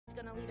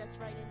to lead us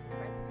right into the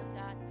presence of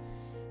God.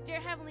 Dear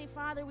Heavenly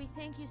Father, we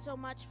thank you so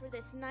much for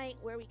this night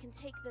where we can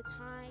take the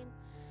time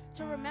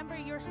to remember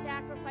your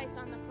sacrifice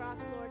on the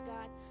cross, Lord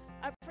God.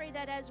 I pray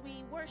that as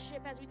we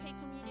worship, as we take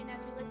communion,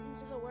 as we listen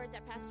to the word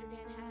that Pastor Dan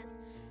has,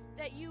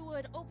 that you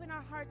would open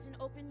our hearts and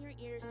open your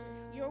ears to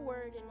your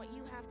word and what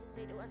you have to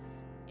say to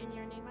us. In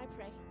your name I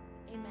pray.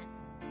 Amen.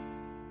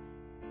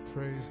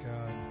 Praise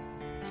God.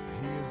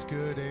 He is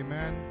good.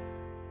 Amen.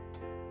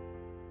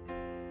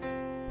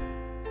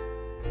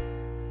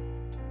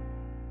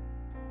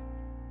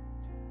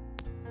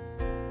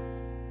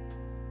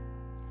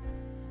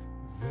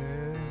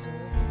 There's a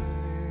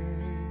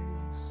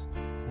place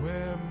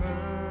where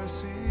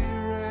mercy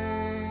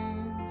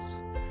reigns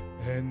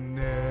and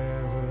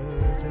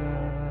never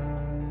dies.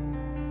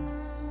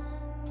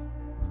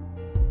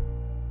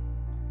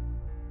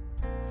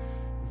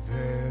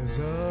 There's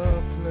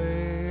a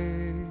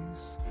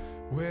place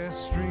where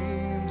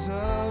streams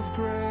of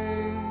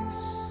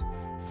grace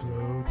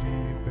flow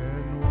deep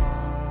and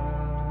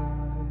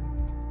wide,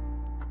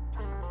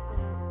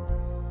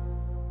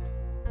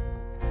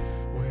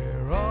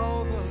 where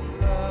all the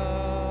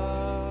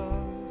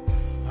love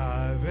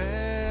I've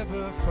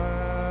ever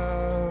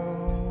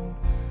found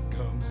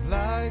comes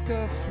like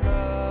a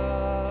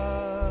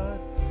flood,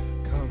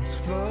 comes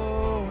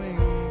flowing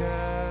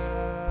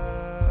down.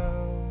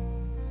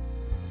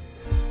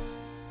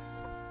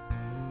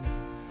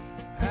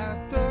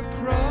 At the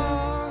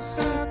cross,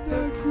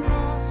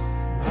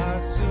 I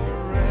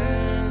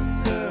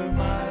surrender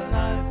my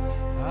life.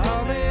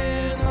 I'm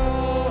in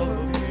awe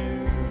of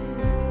you.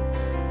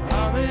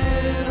 I'm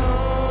in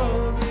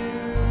awe of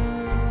you.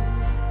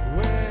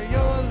 Where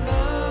your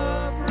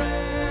love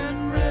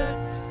ran red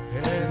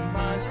and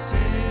my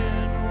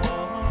sin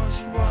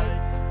washed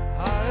white.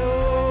 I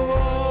owe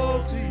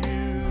all to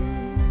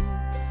you.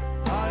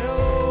 I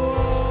owe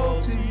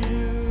all to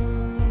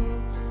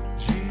you,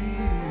 Jesus.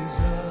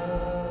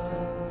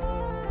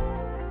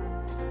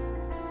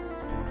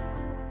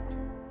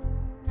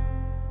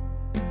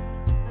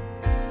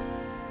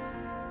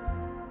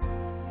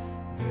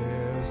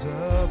 There's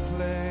a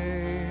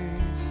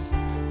place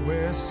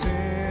where sin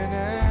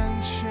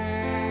and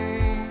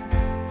shame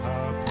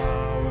are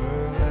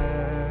powerless,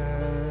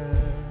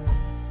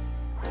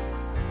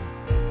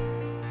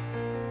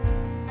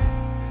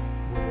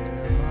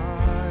 where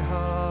my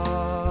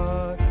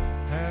heart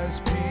has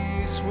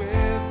peace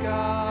with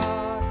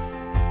God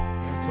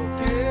and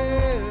forgiveness,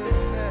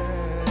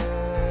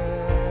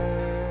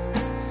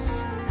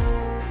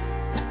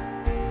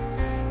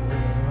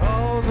 where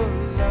all the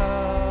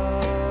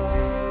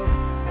love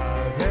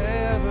I've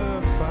ever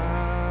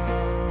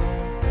found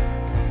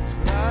comes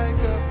like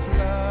a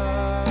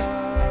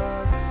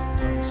flood,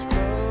 comes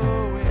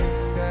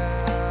flowing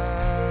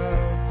down.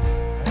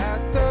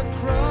 At the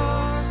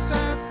cross,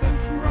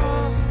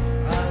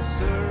 I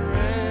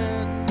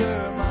surrender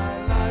my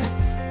life.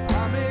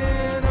 I'm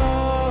in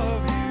awe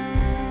of you.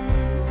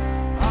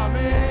 I'm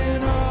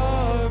in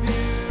awe of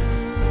you.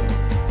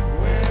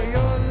 Where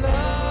your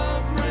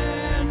love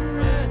ran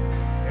red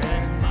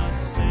and my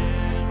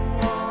sin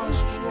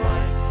washed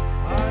white.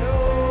 I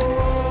owe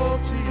all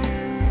to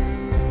you.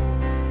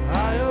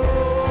 I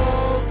owe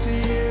all to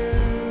you.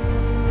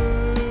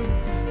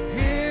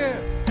 Here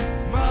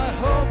my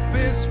hope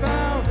is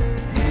found.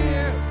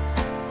 Here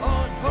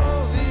on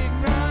holy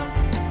ground.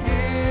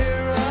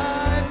 Here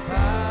I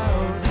bow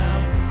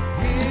down.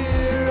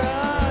 Here I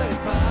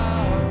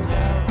bow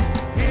down.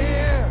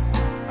 Here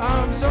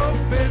arms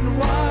open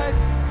wide.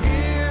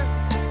 Here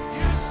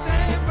you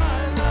save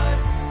my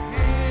life.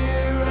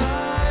 Here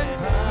I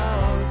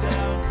bow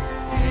down.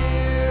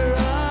 Here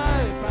I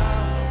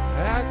bow.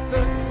 At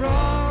the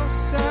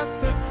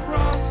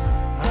cross,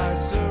 I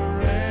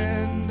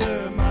surrender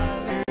my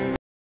life.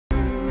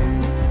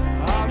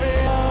 I'm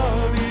in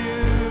awe of you.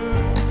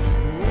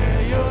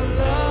 Where your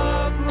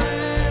love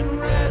ran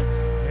red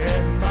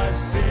and my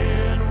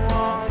sin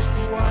washed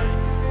white.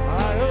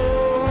 I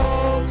owe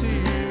all to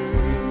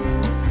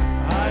you.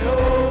 I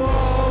owe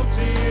all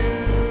to you.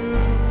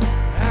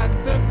 At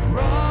the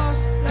cross,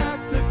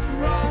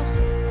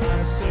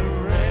 I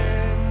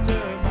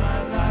surrender my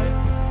life.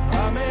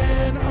 I'm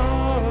in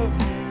awe of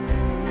you.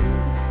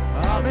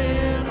 I'm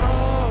in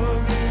awe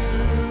of you.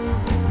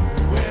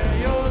 Where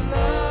your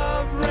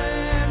love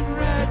ran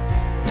red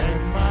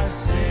and my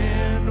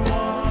sin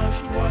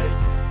washed white.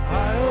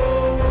 I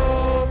owe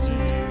all to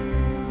you.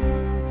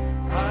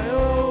 I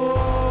owe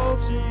all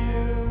to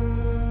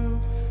you,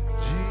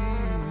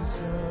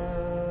 Jesus.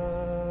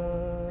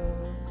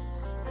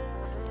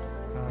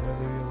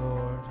 Hallelujah,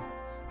 Lord.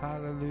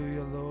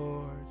 Hallelujah,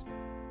 Lord.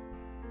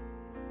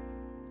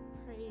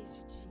 Praise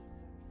you,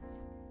 Jesus.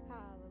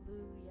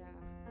 Hallelujah.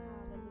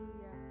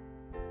 Hallelujah.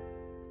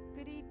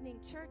 Good evening,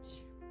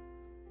 church.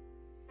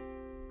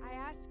 I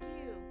ask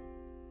you,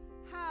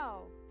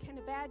 how can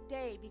a bad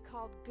day be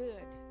called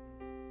good?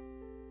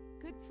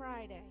 Good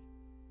Friday.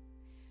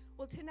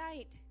 Well,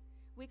 tonight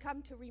we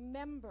come to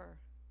remember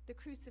the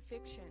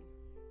crucifixion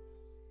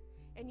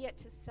and yet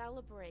to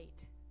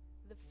celebrate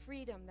the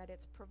freedom that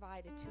it's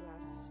provided to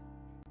us.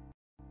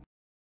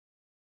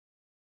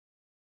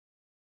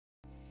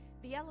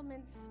 The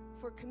elements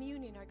for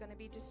communion are going to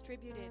be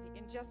distributed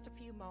in just a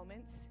few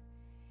moments.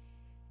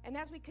 And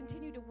as we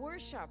continue to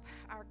worship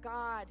our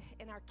God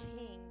and our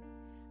King,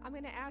 I'm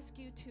going to ask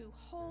you to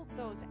hold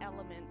those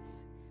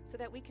elements so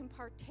that we can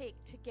partake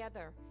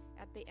together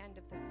at the end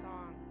of the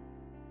song.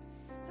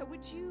 So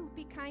would you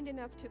be kind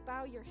enough to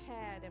bow your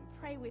head and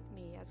pray with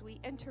me as we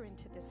enter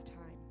into this time?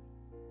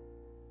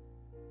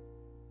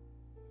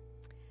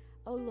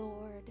 Oh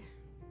Lord,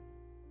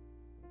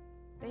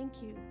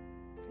 thank you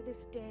for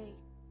this day,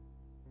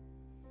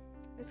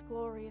 this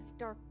glorious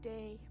dark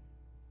day.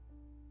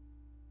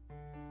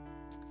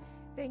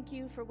 Thank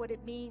you for what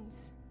it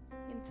means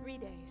in 3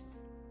 days.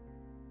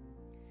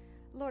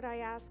 Lord, I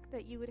ask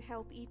that you would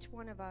help each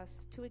one of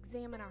us to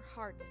examine our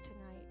hearts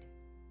tonight,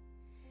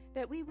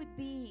 that we would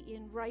be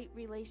in right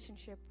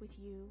relationship with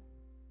you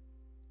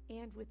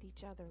and with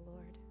each other,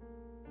 Lord.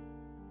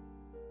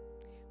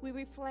 We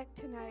reflect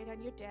tonight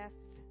on your death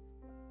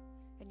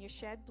and your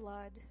shed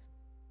blood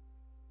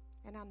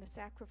and on the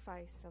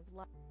sacrifice of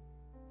love.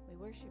 We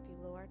worship you,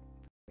 Lord,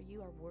 for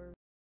you are worthy.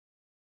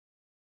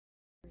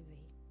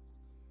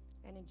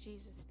 And in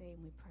Jesus'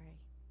 name we pray.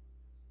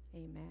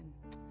 Amen.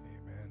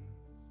 Amen.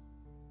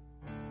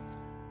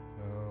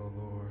 Oh,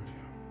 Lord.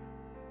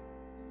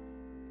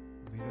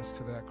 Lead us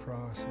to that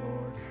cross,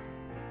 Lord.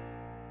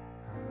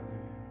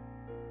 Hallelujah.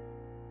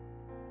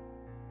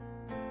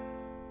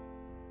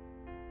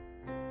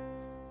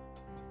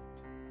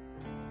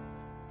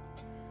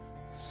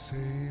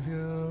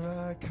 Savior,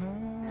 I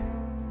come,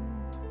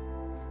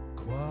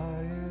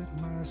 quiet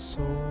my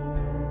soul.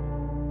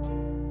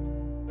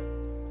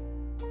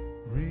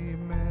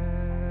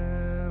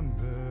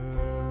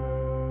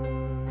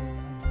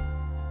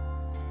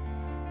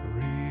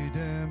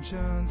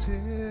 Until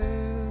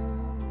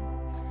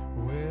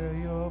where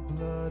your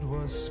blood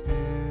was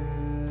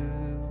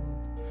spilled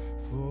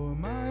for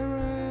my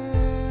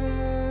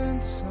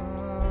ransom,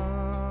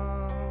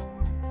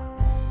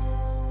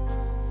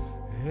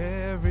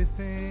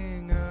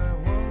 everything I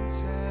once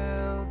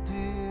held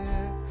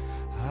dear,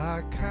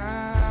 I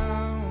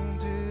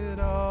count it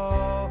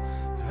all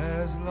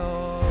as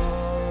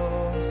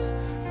lost.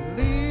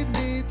 Lead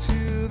me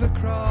to the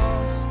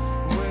cross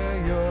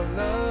where your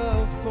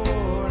love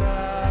poured out.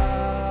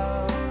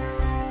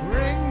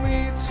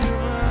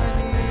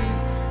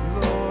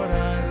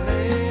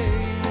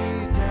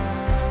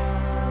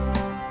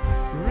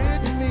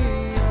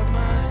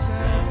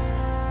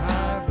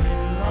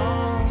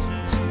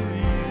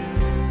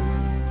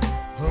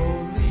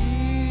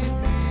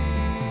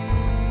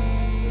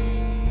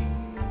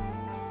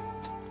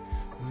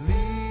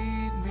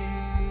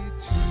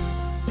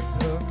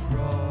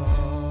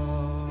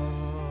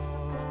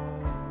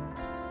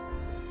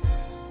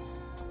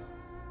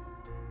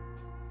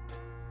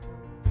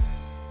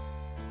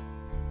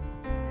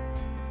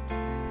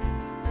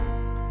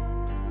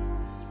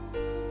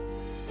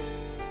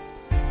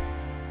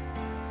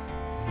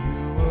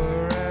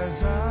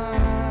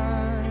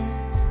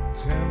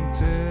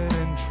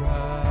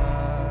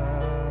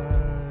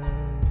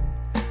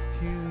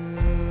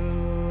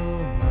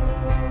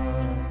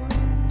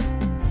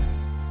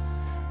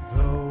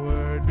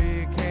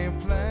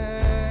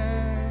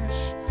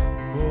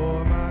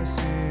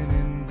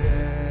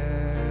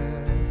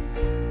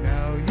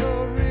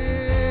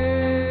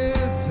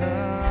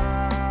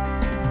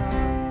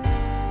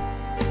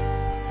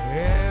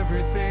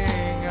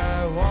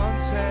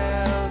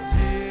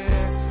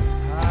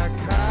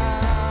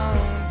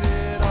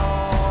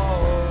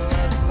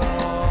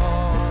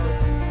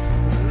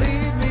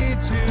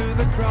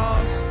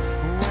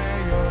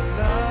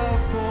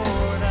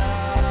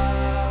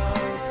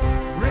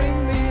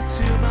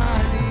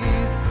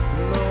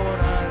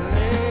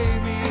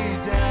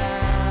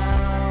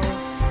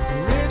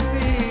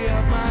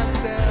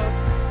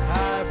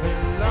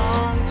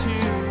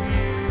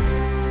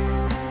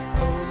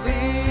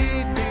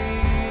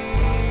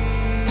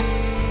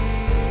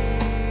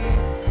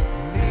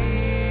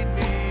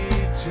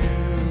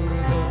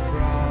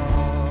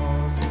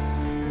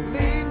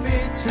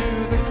 To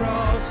the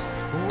cross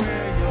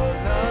where your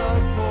love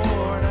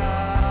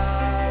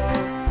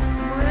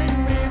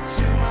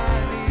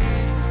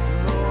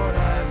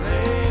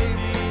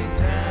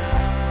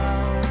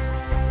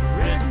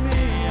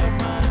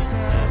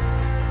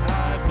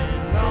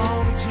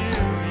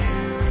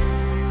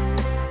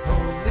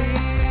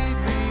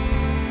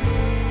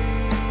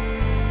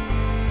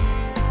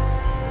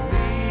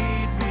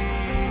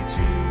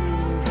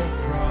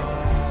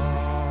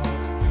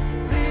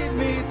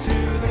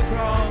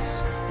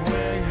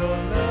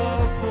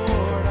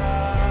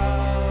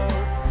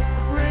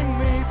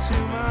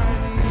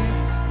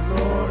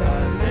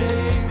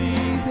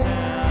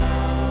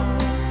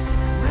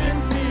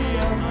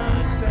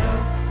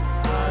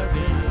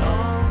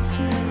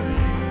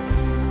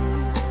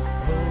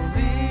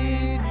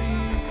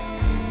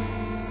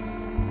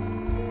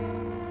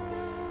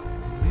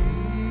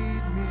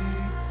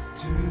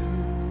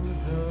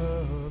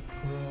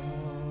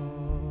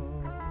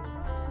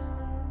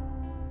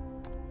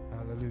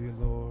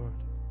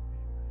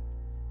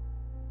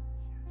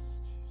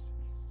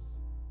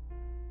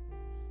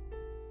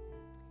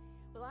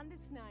on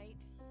this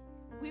night,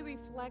 we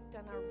reflect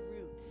on our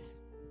roots,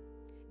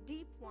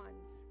 deep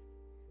ones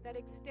that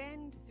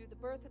extend through the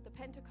birth of the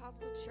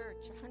Pentecostal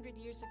church 100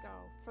 years ago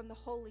from the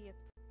Holy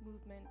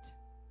movement.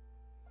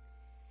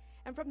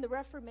 And from the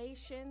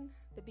Reformation,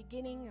 the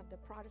beginning of the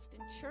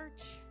Protestant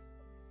church,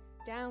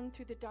 down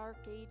through the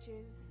Dark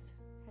Ages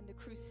and the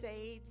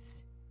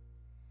Crusades,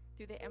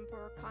 through the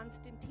Emperor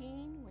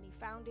Constantine when he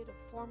founded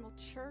a formal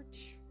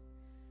church,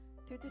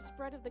 through the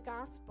spread of the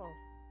gospel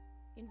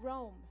in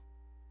Rome,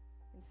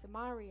 in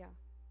Samaria,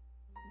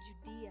 in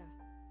Judea,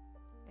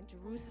 and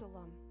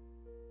Jerusalem.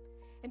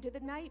 And to the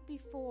night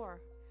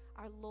before,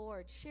 our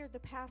Lord shared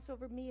the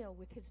Passover meal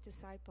with his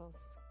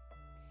disciples.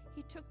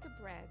 He took the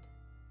bread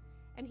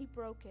and he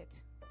broke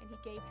it and he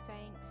gave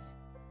thanks.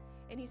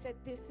 And he said,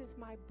 "This is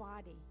my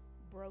body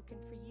broken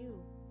for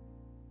you.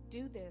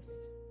 Do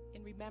this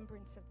in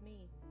remembrance of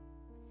me."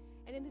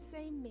 And in the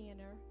same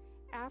manner,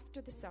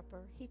 after the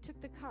supper, he took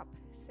the cup,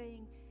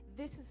 saying,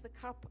 "This is the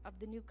cup of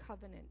the new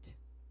covenant.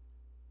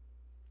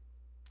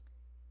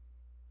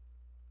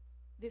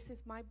 This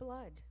is my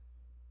blood,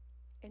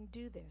 and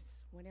do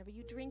this whenever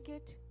you drink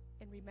it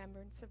in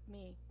remembrance of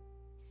me.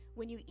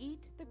 When you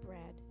eat the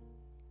bread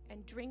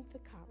and drink the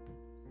cup,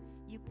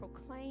 you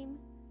proclaim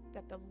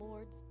that the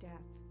Lord's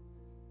death,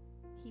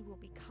 he will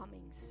be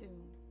coming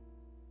soon."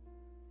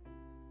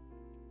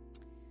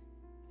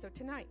 So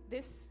tonight,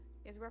 this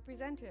is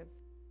representative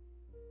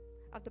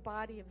of the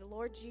body of the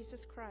Lord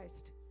Jesus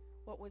Christ,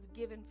 what was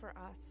given for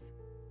us.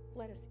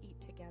 Let us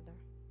eat together.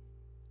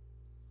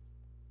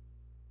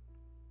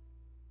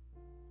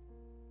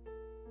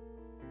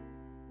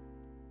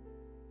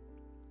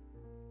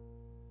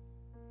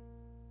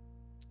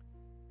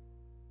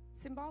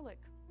 Symbolic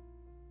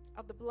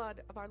of the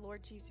blood of our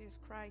Lord Jesus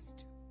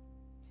Christ,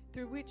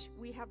 through which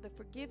we have the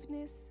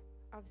forgiveness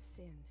of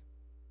sin.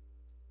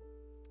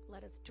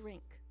 Let us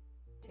drink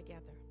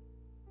together.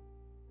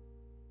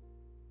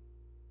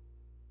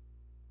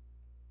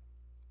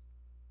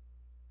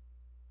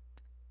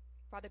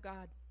 Father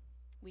God,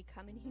 we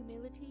come in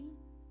humility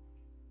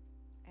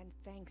and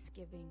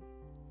thanksgiving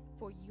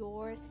for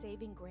your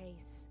saving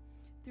grace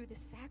through the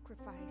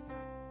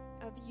sacrifice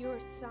of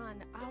your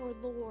Son, our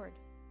Lord.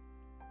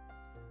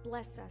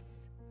 Bless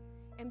us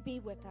and be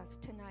with us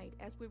tonight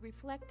as we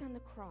reflect on the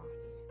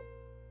cross,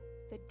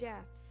 the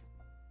death,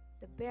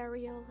 the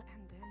burial,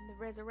 and then the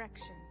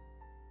resurrection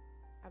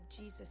of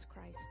Jesus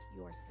Christ,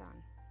 your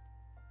Son.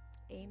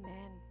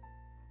 Amen.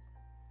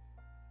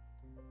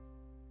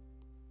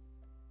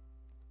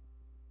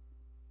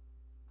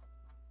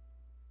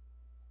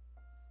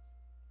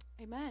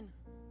 Amen.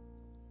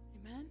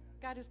 Amen.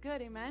 God is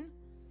good. Amen.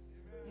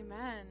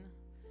 Amen.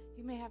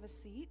 You may have a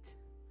seat.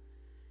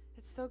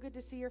 It's so good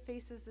to see your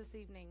faces this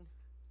evening.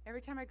 Every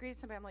time I greet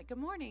somebody, I'm like, "Good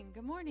morning.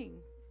 Good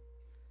morning."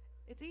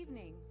 It's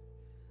evening.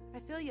 I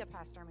feel you,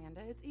 Pastor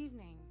Amanda. It's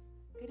evening.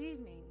 Good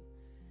evening.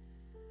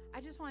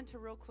 I just wanted to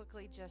real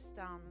quickly just,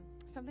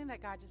 something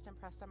that God just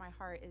impressed on my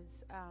heart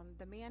is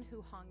the man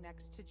who hung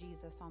next to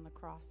Jesus on the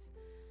cross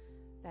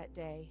that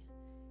day.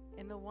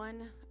 And the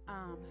one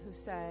who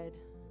said,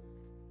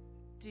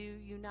 "Do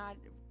you not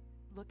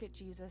look at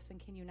Jesus and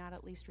can you not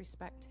at least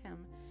respect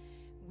him?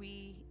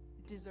 We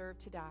deserve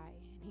to die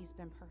and he's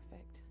been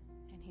perfect."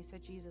 And he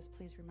said, "Jesus,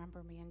 please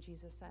remember me." And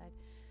Jesus said,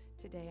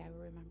 "Today I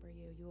will remember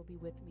you. You will be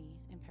with me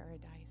in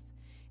paradise."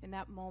 In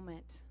that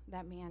moment,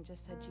 that man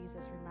just said,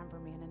 "Jesus, remember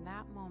me." And in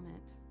that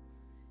moment,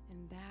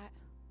 in that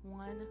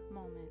one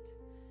moment,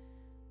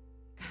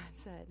 God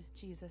said,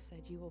 Jesus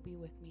said, "You will be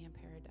with me in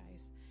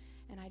paradise."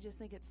 And I just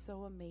think it's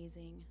so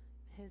amazing,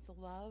 his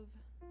love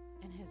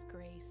and his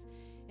grace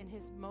in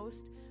his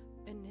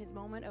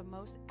moment of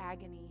most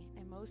agony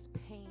and most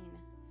pain.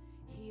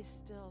 He is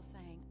still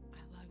saying,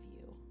 "I love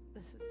you.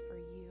 This is for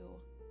you."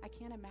 I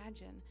can't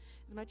imagine.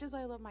 As much as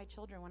I love my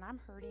children, when I'm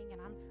hurting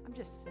and I'm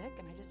just sick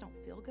and I just don't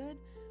feel good,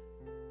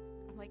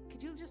 I'm like,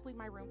 "Could you just leave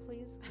my room,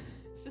 please?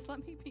 Just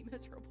let me be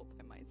miserable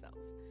by myself."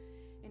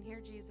 And here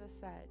Jesus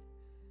said,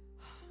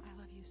 "I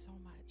love you so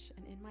much.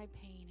 And in my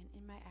pain and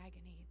in my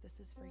agony, this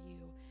is for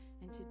you.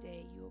 And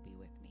today you will be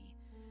with me."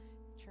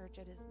 Church,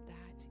 it is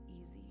that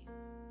easy.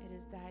 It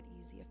is that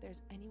easy. If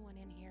there's anyone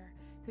in here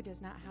who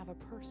does not have a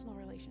personal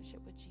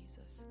relationship with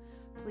Jesus,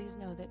 please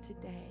know that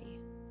today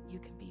you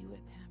can be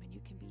with him and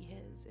you can be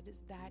his. It is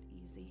that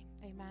easy.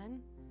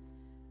 Amen?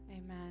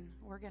 Amen.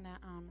 We're going to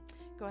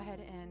go ahead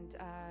and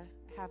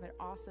have an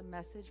awesome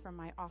message from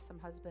my awesome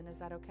husband. Is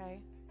that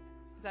okay?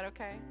 Is that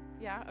okay?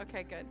 Yeah?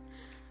 Okay, good.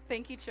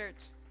 Thank you,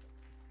 church.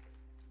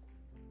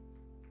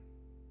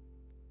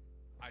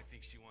 I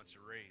think she wants a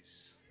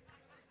raise.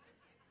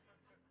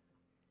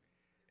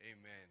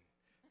 Amen.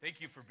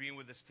 Thank you for being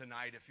with us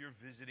tonight. If you're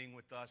visiting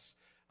with us,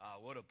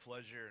 what a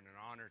pleasure and an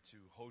honor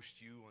to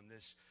host you on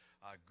this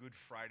Good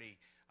Friday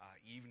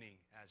evening.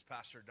 As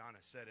Pastor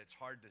Donna said, it's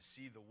hard to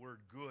see the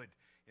word good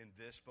in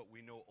this, but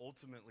we know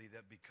ultimately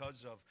that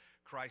because of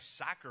Christ's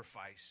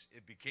sacrifice,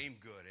 it became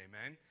good.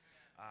 Amen.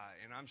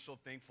 And I'm so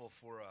thankful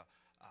for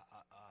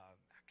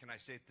can I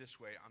say it this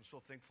way? I'm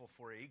so thankful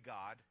for a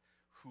God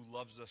who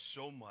loves us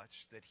so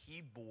much that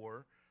he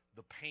bore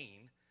the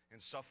pain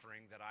and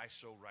suffering that I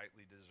so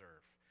rightly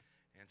deserve.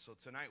 And so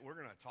tonight we're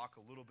going to talk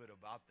a little bit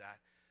about that.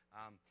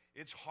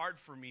 It's hard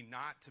for me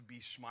not to be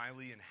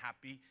smiley and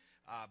happy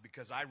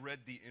because I read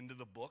the end of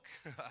the book.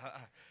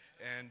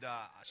 And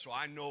so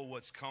I know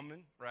what's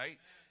coming, right?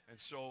 And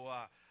so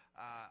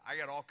I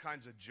got all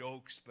kinds of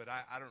jokes, but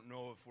I don't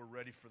know if we're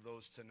ready for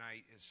those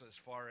tonight as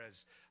far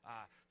as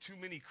too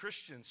many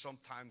Christians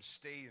sometimes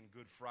stay in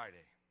Good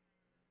Friday.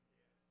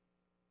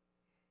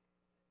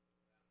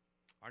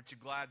 Aren't you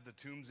glad the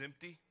tomb's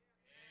empty?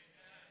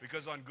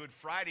 Because on Good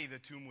Friday, the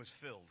tomb was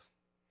filled.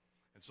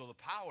 And so the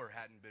power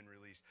hadn't been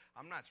released.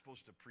 I'm not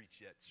supposed to preach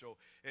yet. So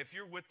if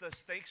you're with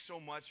us, thanks so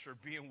much for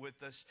being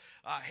with us.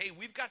 Hey,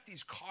 we've got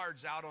these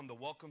cards out on the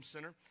Welcome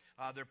Center.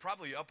 They're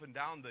probably up and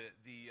down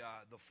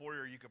the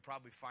foyer. You could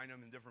probably find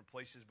them in different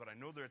places, but I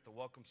know they're at the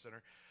Welcome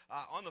Center.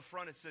 On the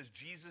front, it says,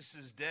 Jesus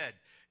is dead.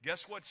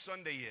 Guess what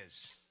Sunday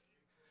is?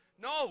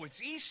 No,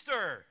 it's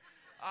Easter.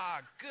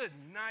 Good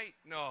night.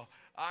 No,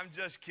 I'm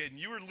just kidding.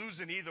 You were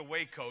losing either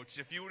way, Coach.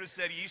 If you would have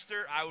said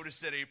Easter, I would have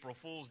said April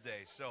Fool's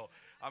Day. So,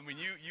 I mean,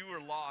 you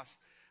were lost.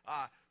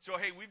 So,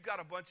 hey, we've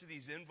got a bunch of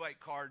these invite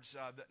cards.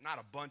 Not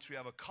a bunch. We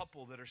have a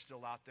couple that are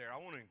still out there. I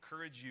want to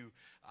encourage you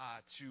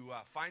to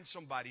find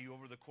somebody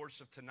over the course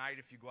of tonight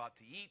if you go out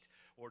to eat,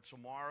 or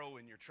tomorrow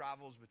in your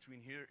travels between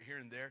here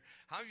and there.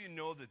 How do you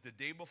know that the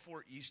day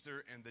before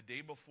Easter and the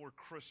day before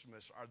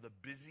Christmas are the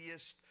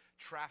busiest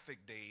traffic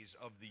days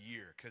of the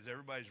year because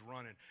everybody's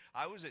running?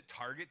 I was at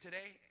Target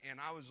today, and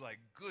I was like,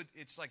 good,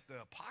 it's like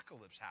the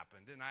apocalypse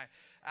happened. And I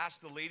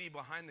asked the lady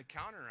behind the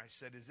counter, and I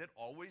said, is it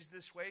always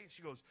this way? And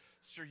she goes,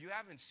 sir, you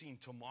haven't seen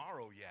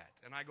tomorrow yet.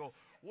 And I go,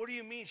 what do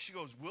you mean? She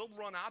goes, we'll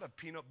run out of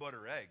peanut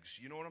butter eggs.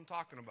 You know what I'm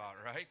talking about,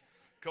 right?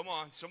 Come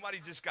on, somebody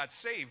just got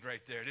saved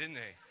right there, didn't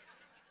they?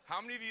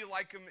 How many of you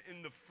like them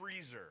in the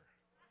freezer?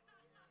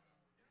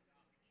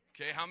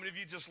 Okay, how many of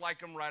you just like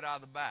them right out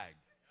of the bag?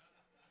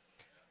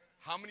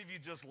 How many of you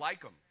just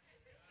like them?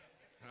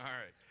 All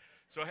right.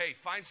 So, hey,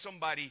 find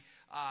somebody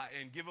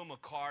and give them a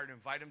card.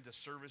 Invite them to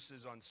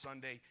services on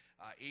Sunday,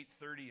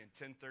 8:30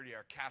 and 10:30.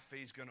 Our cafe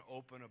is going to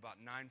open about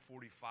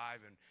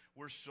 9:45, and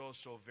we're so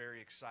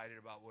very excited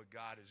about what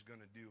God is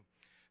going to do.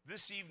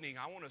 This evening,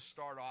 I want to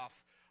start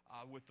off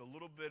with a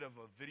little bit of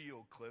a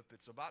video clip.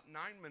 It's about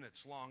 9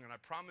 minutes long, and I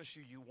promise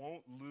you, you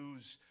won't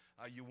lose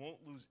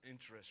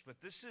interest.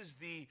 But this is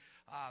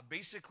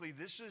basically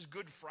this is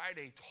Good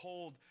Friday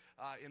told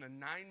in a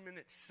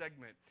 9-minute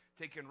segment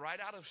taken right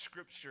out of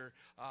Scripture,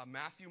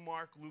 Matthew,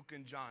 Mark, Luke,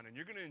 and John. And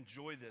you're going to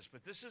enjoy this,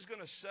 but this is going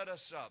to set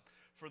us up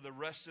for the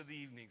rest of the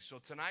evening. So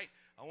tonight,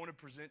 I want to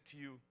present to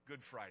you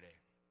Good Friday.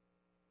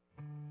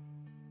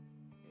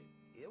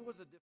 It was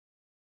a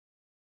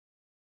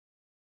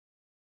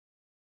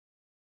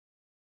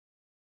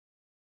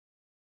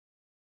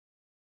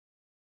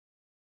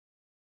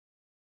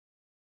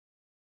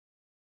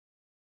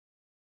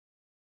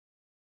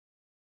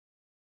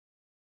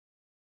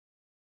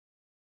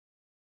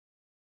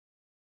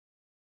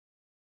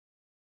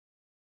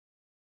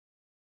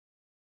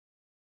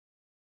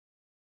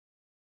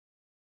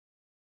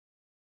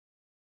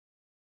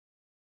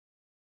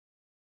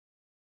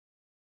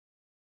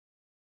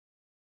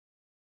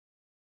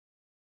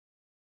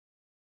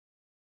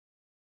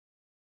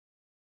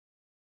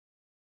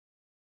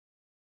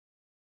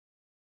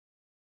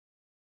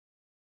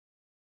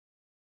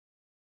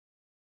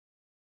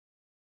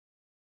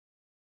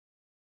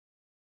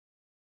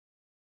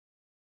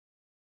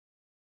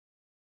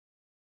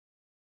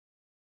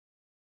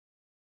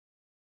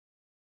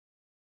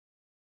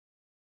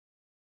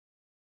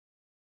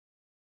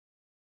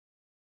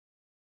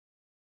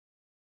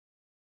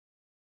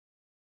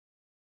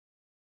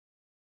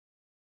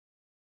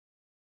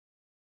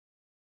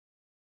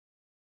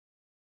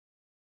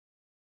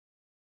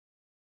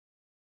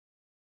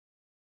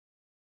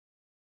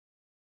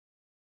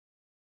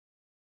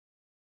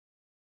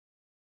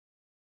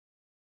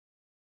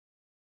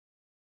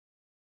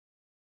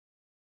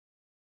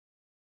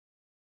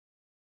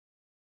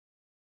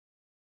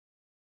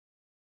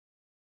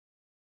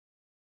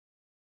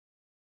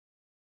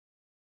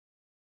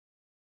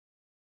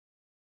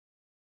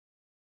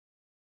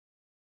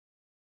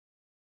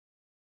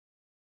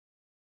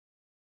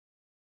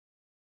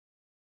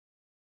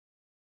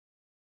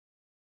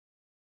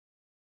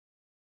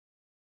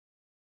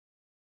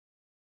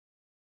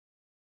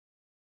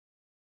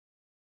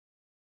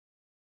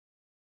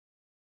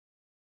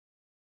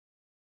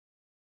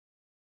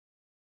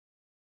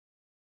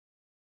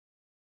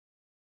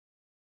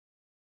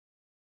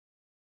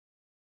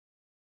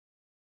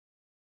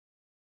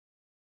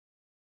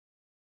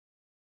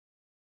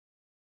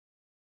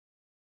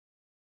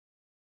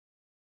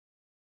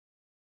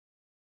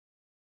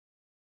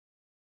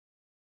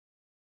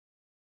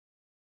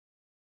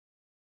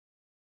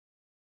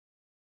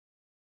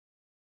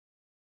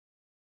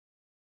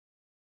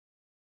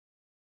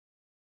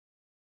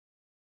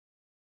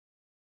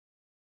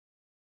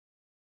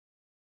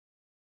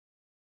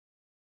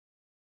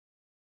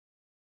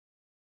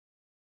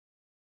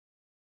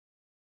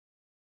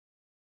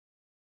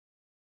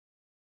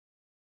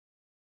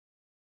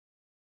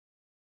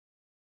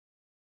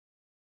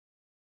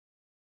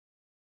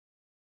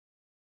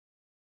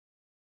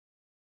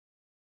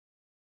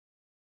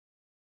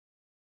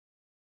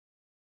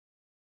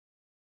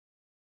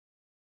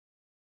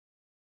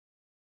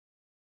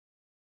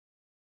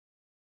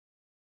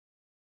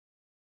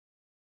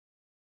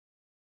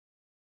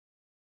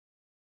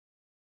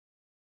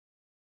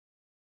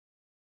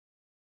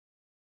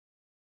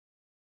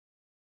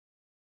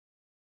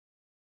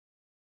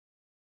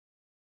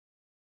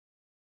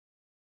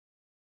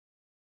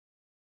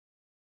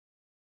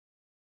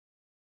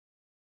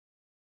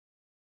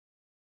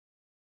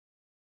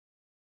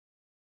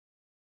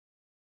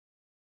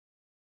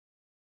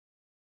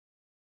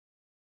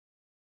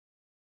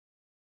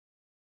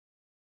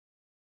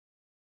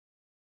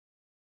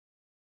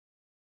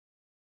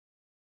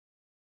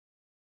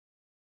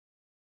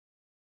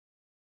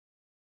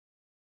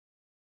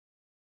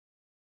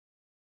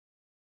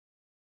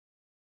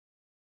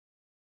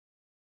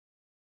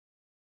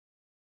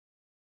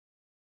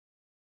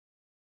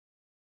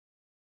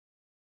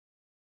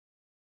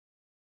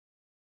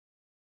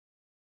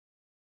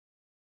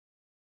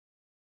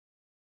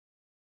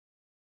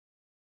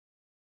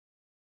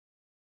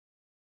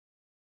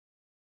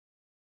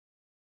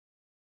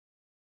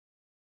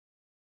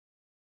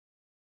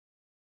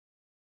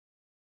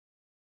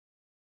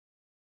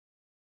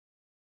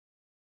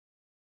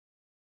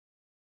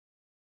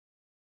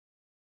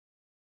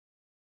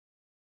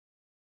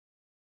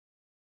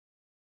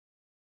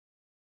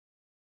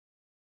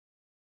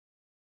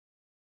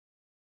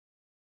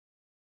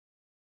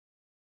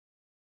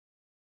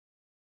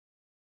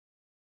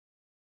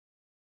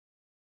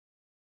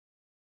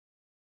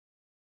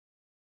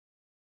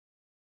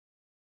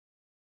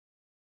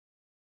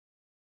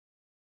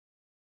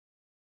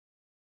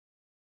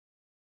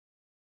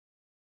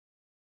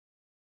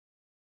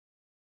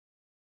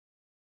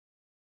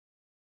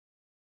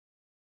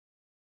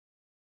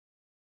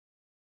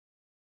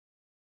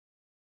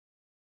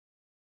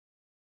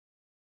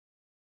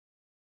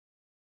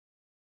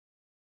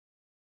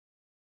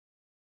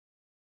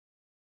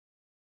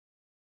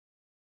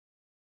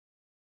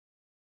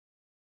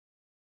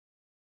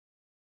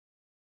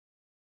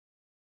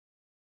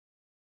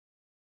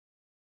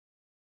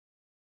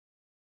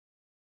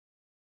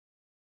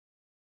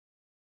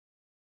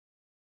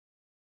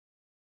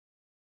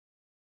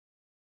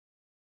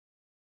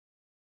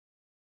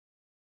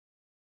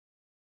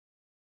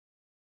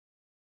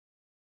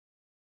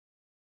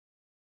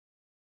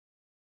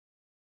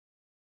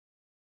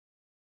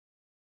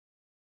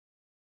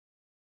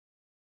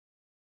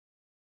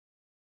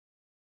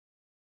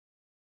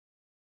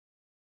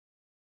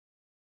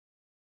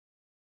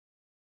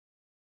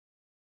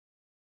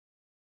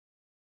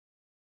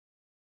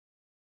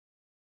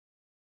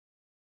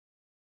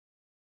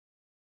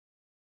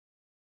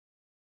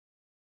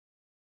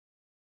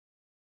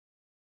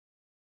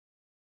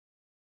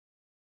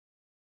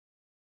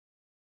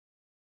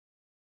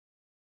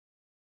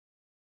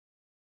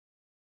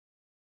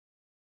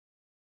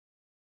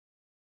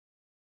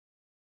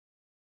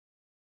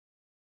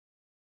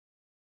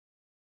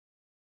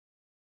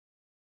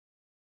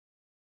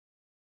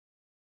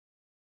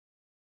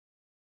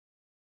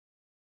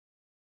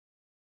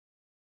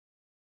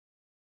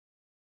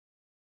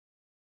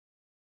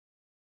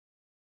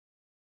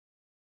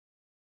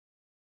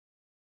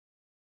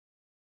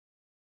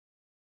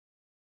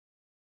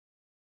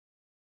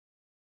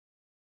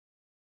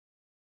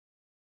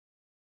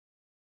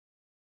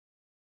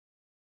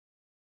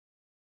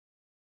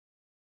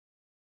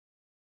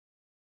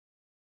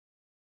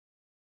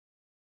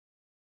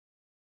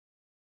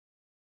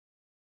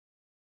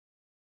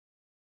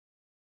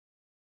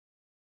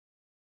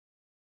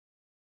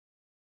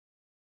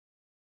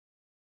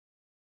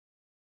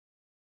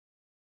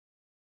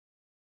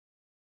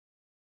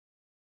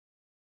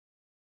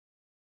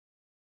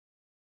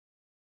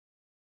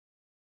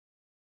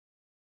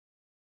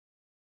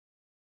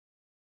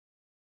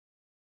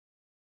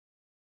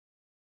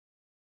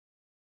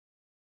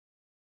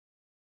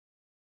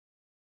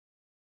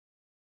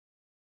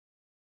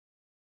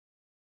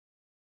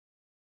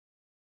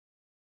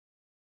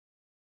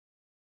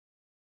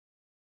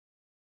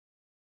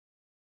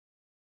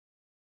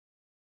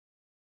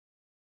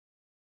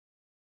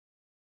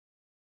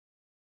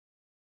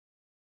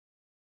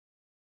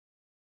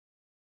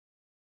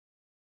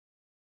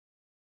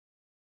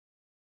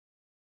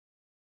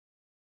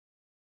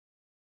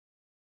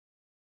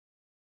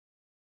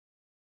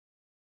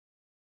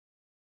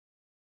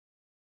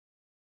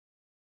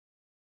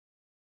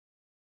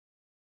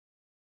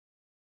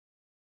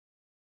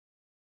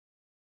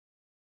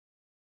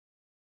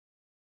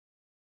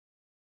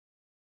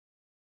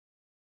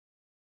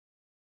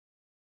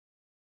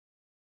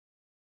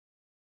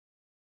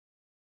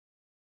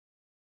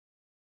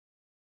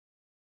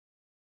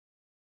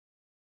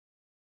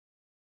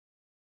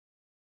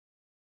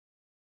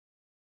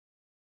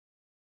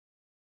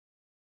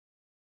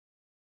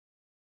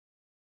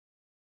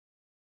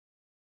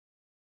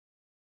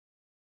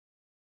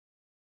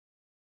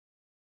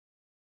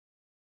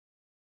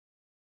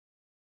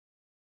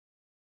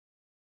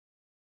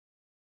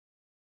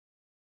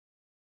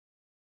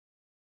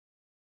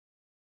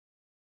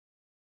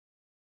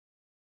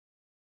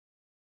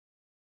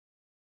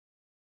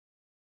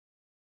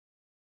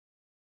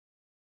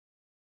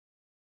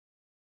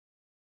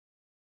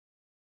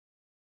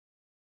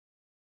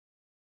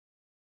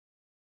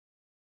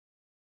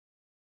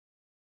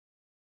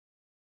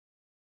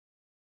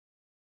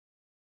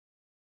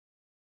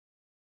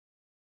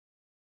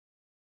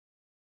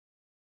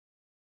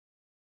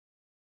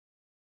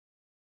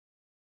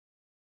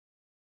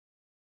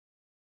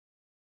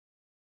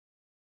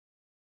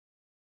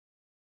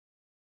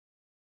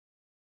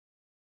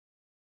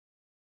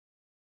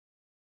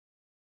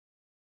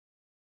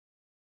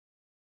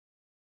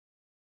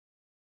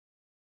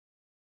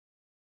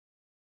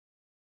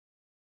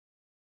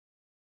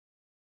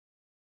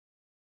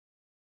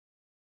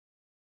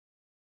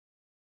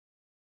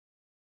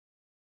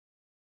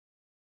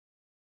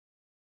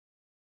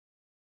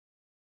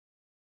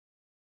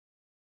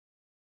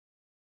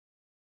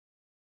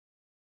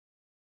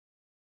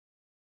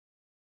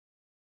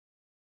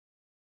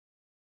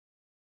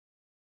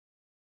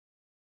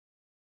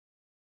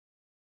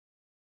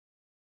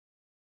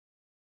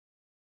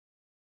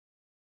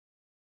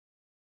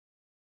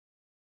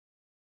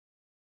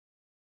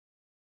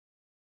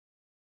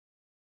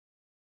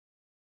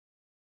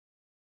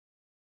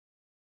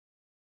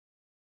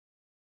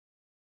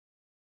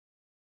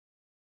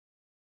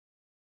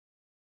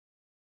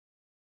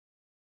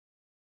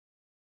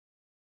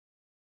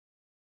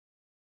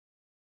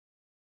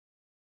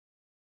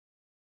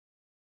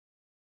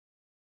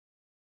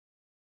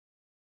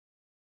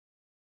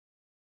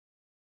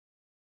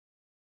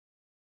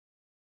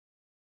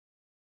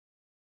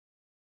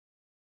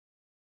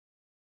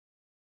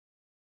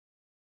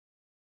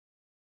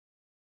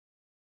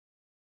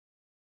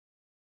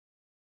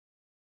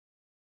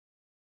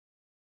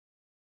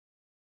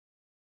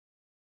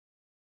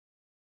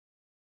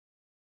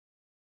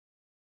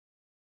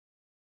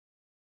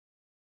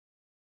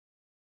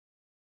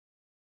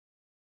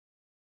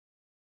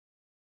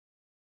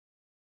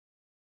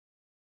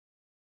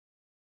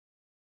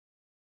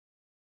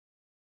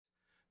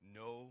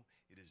No,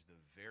 it is the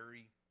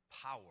very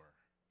power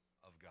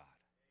of God.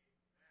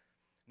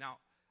 Now,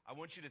 I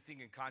want you to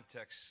think in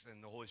context,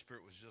 and the Holy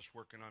Spirit was just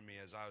working on me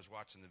as I was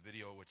watching the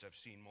video, which I've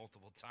seen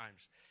multiple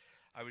times.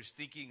 I was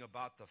thinking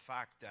about the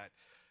fact that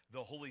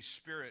the Holy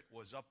Spirit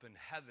was up in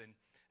heaven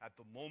at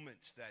the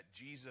moments that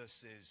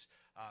Jesus is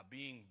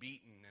being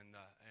beaten and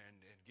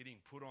getting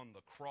put on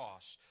the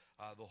cross.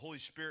 The Holy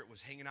Spirit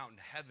was hanging out in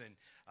heaven,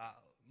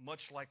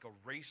 much like a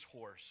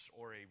racehorse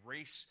or a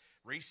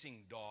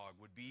racing dog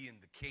would be in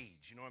the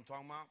cage. You know what I'm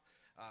talking about?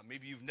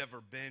 Maybe you've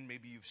never been.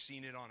 Maybe you've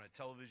seen it on a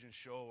television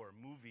show or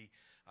movie.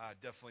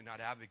 Definitely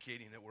not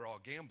advocating that we're all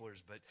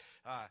gamblers, but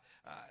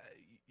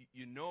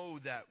you know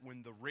that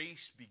when the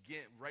race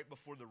begins, right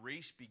before the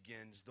race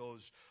begins,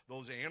 those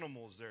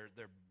animals,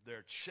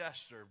 their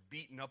chests are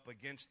beaten up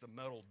against the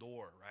metal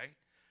door, right?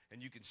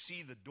 And you can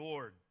see the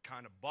door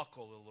kind of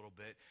buckle a little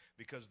bit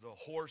because the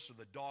horse or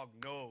the dog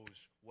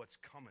knows what's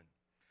coming.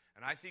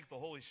 And I think the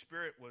Holy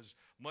Spirit was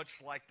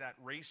much like that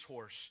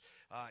racehorse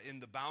in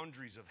the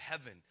boundaries of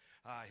heaven.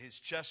 His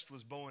chest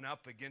was bowing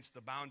up against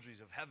the boundaries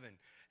of heaven,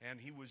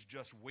 and he was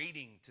just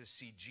waiting to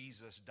see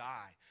Jesus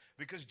die.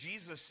 Because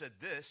Jesus said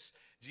this,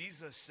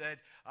 Jesus said,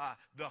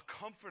 the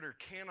Comforter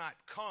cannot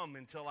come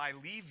until I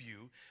leave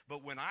you,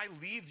 but when I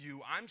leave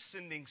you, I'm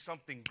sending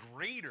something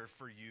greater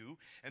for you,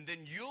 and then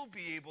you'll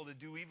be able to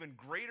do even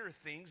greater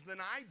things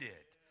than I did.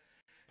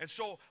 And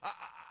so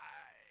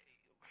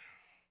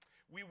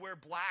we wear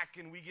black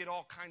and we get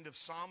all kind of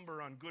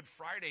somber on Good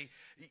Friday,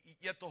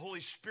 yet the Holy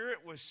Spirit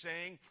was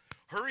saying,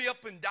 hurry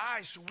up and die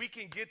so we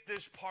can get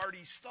this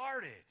party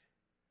started.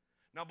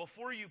 Now,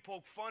 before you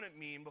poke fun at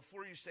me and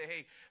before you say,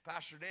 hey,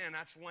 Pastor Dan,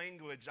 that's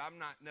language I'm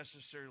not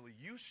necessarily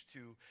used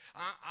to,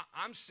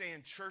 I'm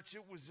saying, church,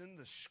 it was in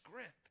the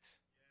script.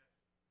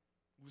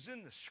 It was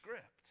in the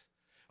script.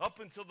 Up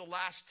until the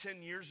last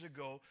 10 years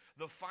ago,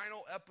 the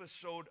final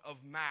episode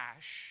of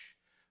MASH,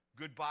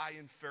 Goodbye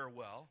and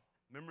Farewell.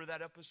 Remember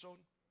that episode?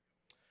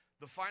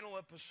 The final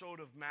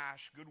episode of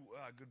MASH,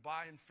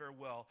 Goodbye and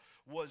Farewell,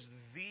 was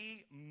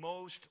the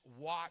most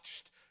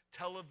watched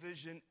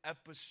television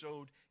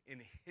episode in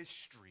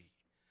history.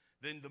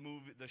 Then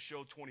the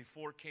show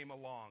 24 came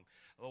along,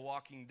 The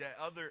Walking Dead.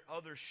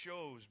 Other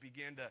shows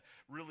began to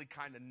really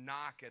kind of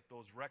knock at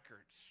those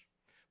records.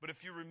 But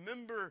if you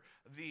remember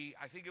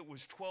I think it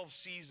was 12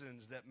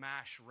 seasons that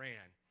MASH ran.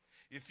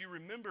 If you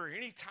remember,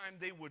 anytime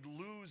they would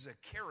lose a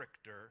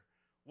character,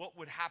 what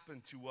would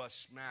happen to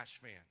us MASH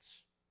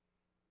fans?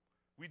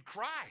 We'd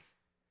cry.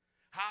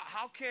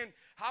 How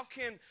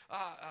can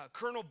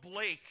Colonel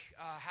Blake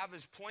have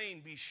his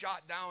plane be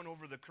shot down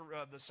over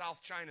the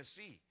South China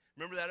Sea?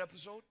 Remember that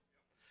episode?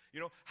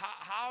 You know,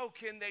 how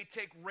can they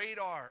take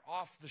radar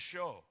off the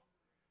show?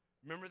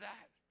 Remember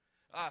that?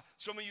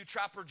 Some of you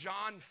Trapper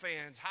John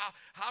fans,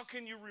 how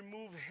can you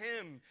remove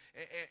him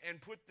and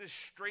put this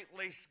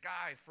straight-laced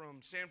guy from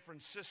San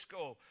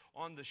Francisco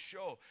on the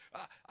show?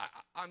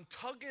 I'm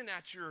tugging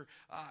at your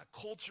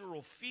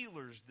cultural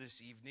feelers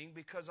this evening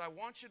because I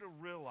want you to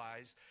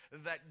realize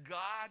that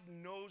God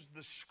knows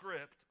the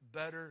script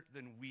better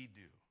than we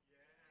do.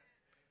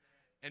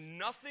 And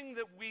nothing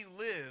that we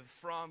live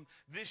from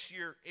this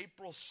year,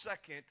 April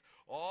 2nd,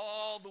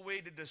 all the way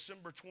to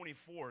December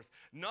 24th,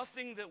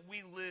 nothing that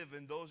we live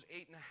in those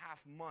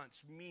 8.5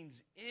 months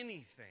means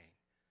anything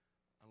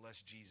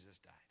unless Jesus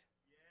died.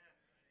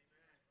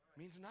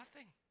 Means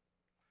nothing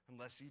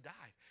unless he died.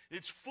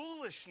 It's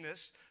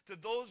foolishness to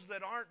those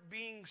that aren't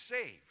being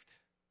saved.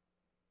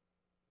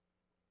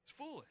 It's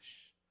foolish.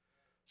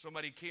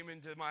 Somebody came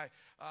into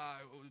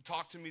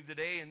talked to me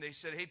today and they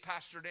said, hey,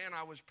 Pastor Dan,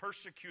 I was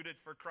persecuted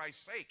for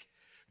Christ's sake.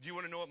 Do you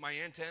want to know what my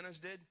antennas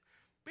did?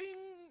 Bing!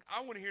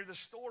 I want to hear the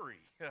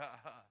story.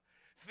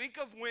 Think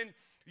of when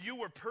you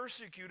were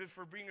persecuted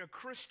for being a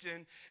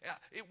Christian.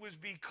 It was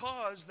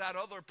because that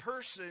other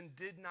person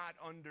did not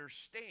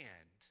understand.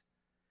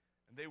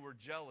 And they were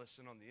jealous,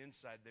 and on the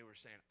inside they were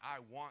saying, I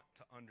want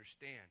to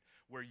understand,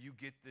 where you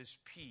get this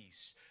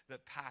peace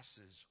that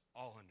passes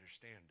all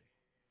understanding.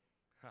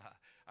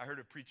 I heard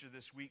a preacher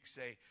this week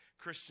say,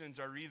 Christians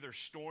are either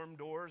storm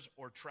doors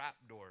or trap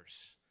doors.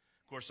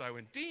 Of course, I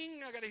went,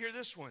 ding, I got to hear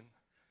this one.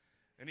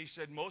 And he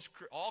said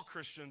all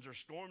Christians are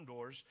storm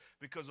doors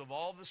because of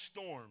all the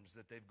storms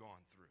that they've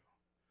gone through.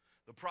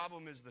 The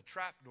problem is the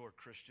trapdoor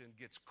Christian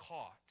gets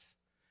caught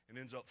and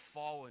ends up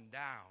falling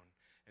down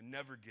and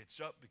never gets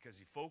up because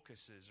he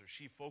focuses or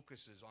she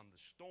focuses on the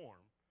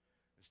storm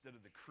instead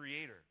of the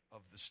creator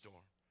of the storm.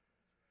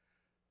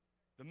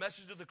 The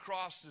message of the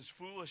cross is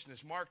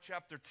foolishness. Mark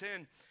chapter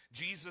 10,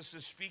 Jesus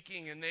is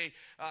speaking, and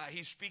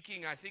he's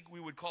speaking, I think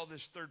we would call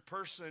this third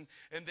person,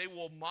 and they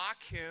will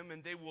mock him,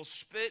 and they will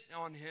spit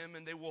on him,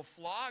 and they will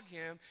flog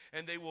him,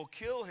 and they will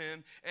kill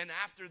him, and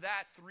after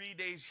that, 3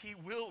 days, he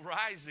will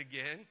rise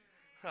again.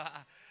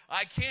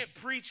 I can't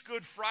preach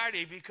Good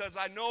Friday because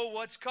I know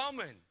what's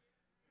coming.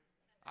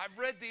 I've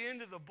read the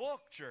end of the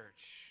book,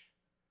 church.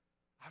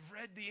 I've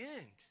read the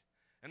end.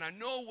 And I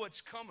know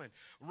what's coming.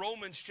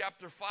 Romans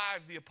chapter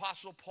 5, the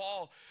Apostle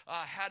Paul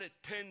had it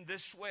penned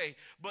this way.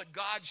 But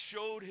God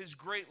showed his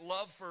great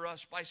love for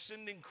us by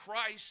sending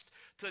Christ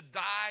to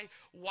die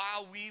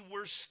while we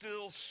were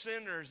still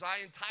sinners. I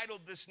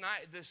entitled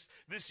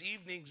this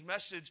evening's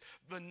message,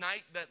 The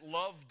Night That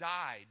Love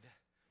Died.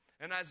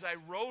 And as I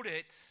wrote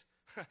it,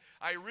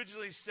 I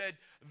originally said,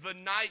 The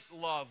Night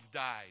Love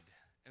Died.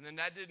 And then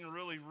that didn't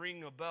really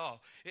ring a bell.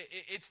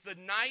 It's the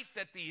night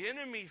that the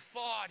enemy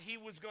thought he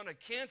was going to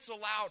cancel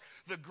out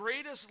the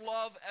greatest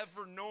love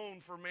ever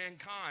known for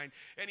mankind.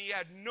 And he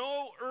had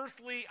no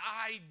earthly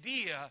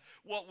idea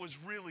what was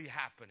really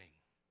happening.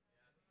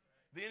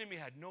 The enemy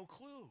had no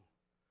clue.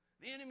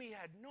 The enemy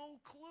had no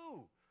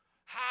clue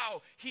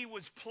how he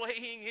was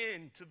playing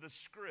into the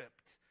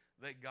script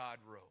that God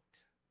wrote.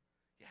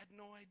 He had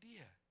no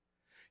idea.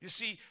 You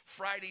see,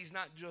 Friday's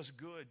not just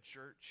good,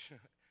 church.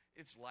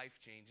 It's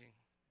life-changing.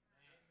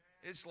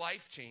 It's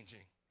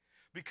life-changing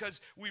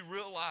because we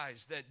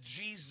realize that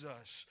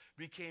Jesus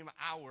became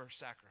our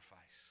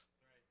sacrifice.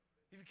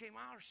 He became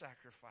our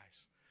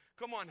sacrifice.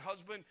 Come on,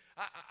 husband.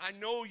 I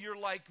know you're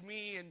like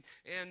me and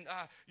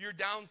you're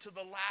down to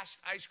the last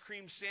ice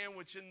cream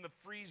sandwich in the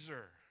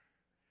freezer.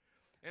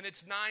 And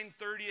it's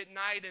 9:30 at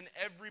night and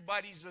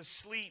everybody's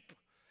asleep.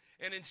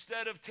 And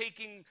instead of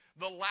taking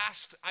the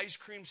last ice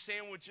cream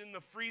sandwich in the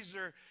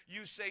freezer,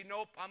 you say,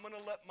 nope, I'm going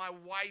to let my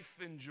wife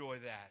enjoy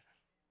that.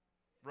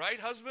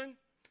 Right, husband?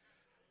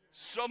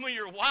 Some of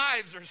your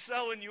wives are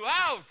selling you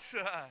out.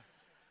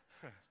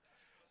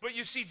 But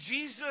you see,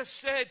 Jesus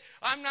said,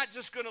 I'm not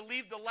just going to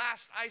leave the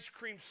last ice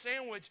cream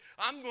sandwich.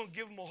 I'm going to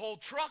give him a whole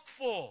truck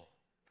full.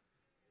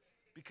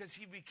 Because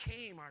he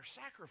became our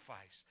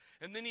sacrifice.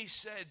 And then he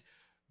said,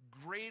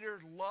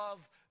 greater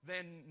love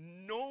than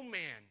no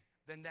man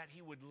than that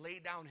he would lay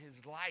down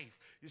his life.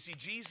 You see,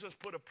 Jesus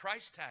put a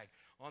price tag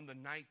on the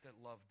night that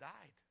love died.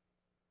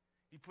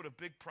 He put a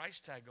big price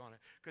tag on it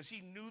because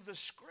he knew the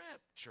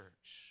script,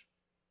 church.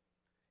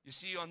 You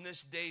see, on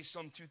this day,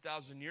 some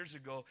 2,000 years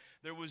ago,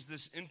 there was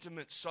this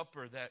intimate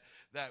supper that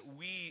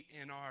we,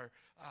 in our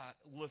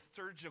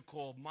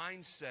liturgical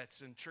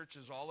mindsets in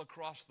churches all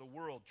across the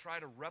world, try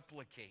to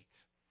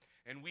replicate.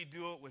 And we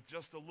do it with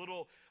just a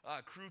little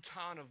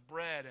crouton of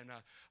bread and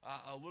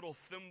a little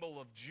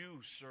thimble of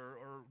juice,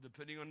 or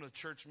depending on the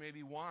church,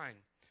 maybe wine.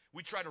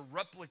 We try to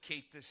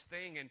replicate this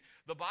thing, and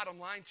the bottom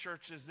line,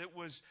 church, is it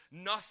was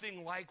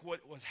nothing like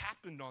what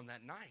happened on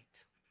that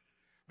night.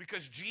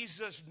 Because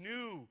Jesus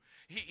knew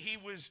he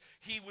was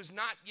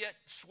not yet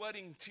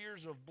sweating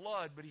tears of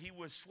blood, but he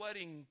was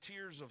sweating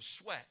tears of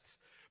sweat.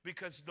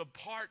 Because the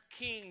part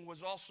king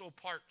was also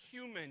part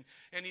human,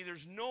 and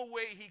there's no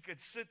way he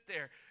could sit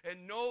there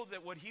and know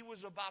that what he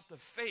was about to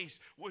face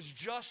was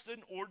just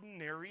an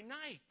ordinary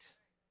night.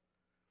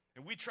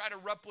 And we try to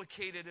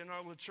replicate it in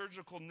our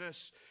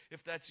liturgicalness,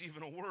 if that's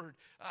even a word,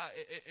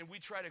 and we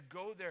try to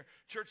go there.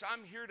 Church,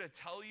 I'm here to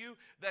tell you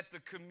that the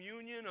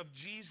communion of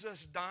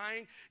Jesus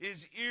dying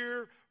is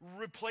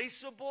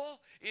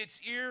irreplaceable.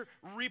 It's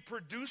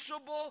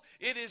irreproducible.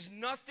 It is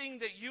nothing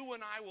that you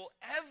and I will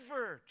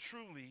ever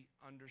truly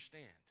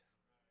understand.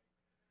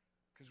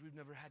 Because we've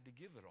never had to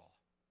give it all.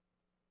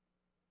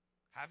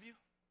 Have you?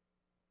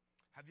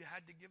 Have you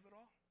had to give it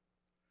all?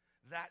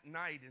 That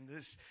night in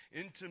this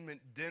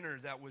intimate dinner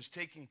that was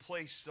taking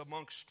place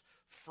amongst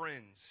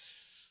friends.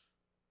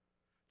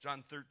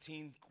 John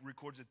 13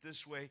 records it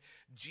this way.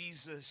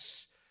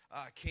 Jesus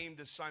came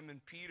to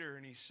Simon Peter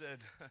and he said,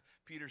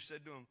 Peter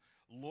said to him,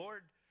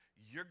 Lord,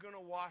 you're going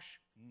to wash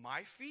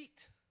my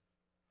feet?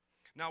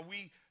 Now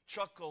we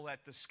chuckle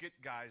at the skit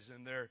guys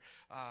and their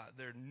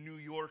New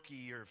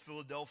Yorkie or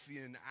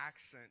Philadelphian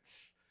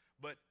accents.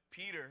 But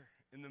Peter,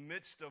 in the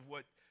midst of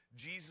what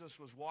Jesus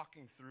was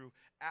walking through,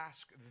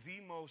 asked the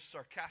most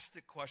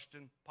sarcastic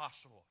question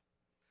possible.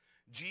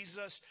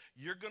 Jesus,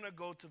 you're going to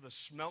go to the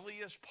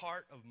smelliest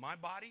part of my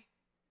body,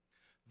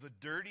 the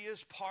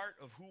dirtiest part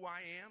of who I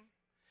am,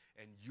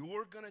 and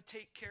you're going to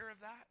take care of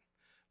that?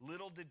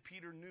 Little did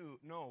Peter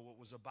know what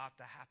was about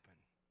to happen.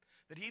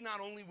 That he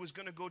not only was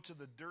going to go to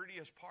the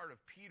dirtiest part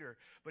of Peter,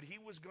 but he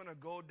was going to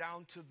go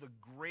down to the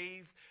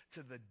grave,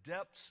 to the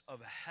depths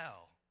of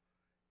hell,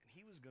 and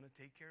he was going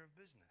to take care of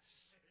business.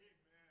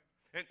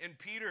 And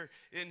Peter,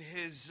 in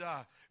his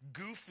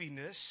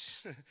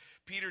goofiness,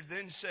 Peter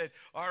then said,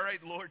 all right,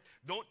 Lord,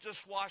 don't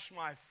just wash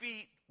my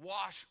feet,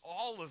 wash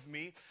all of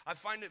me. I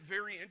find it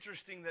very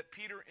interesting that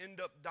Peter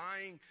ended up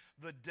dying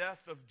the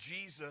death of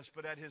Jesus,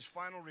 but at his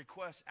final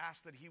request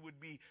asked that he would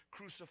be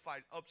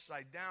crucified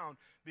upside down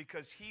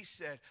because he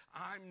said,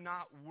 I'm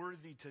not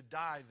worthy to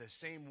die the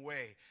same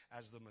way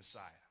as the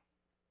Messiah.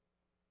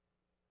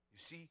 You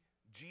see,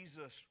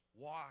 Jesus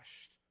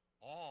washed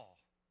all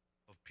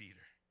of Peter.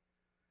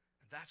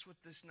 That's what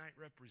this night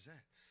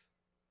represents.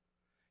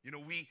 You know,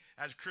 we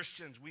as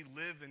Christians, we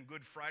live in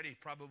Good Friday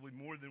probably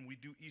more than we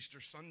do Easter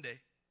Sunday.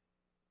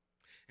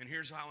 And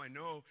here's how I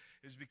know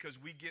is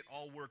because we get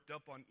all worked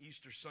up on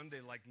Easter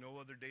Sunday like no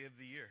other day of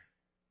the year.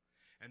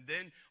 And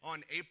then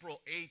on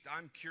April 8th,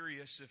 I'm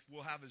curious if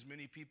we'll have as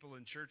many people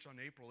in church on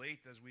April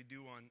 8th as we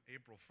do on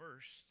April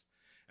 1st.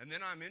 And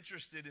then I'm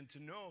interested in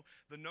to know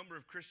the number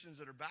of Christians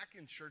that are back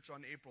in church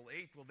on April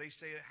 8th. Will they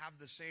say have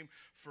the same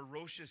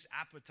ferocious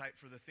appetite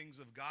for the things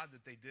of God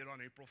that they did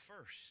on April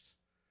 1st?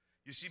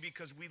 You see,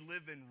 because we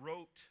live in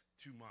rote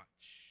too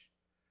much.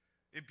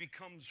 It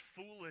becomes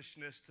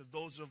foolishness to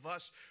those of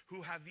us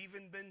who have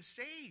even been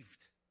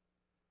saved.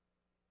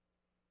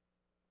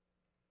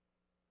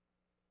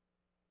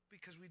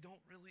 Because we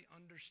don't really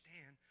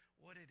understand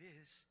what it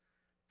is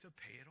to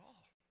pay it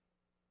all.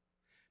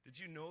 Did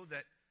you know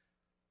that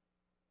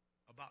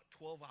about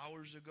 12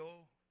 hours ago,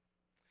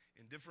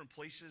 in different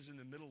places in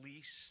the Middle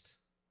East,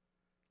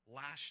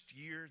 last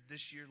year,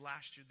 this year,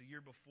 last year, the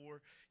year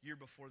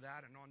before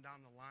that, and on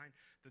down the line,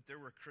 that there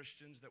were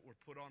Christians that were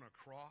put on a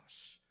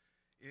cross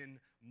in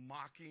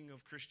mocking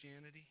of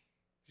Christianity?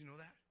 Do you know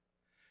that?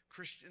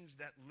 Christians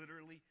that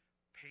literally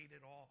paid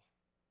it all.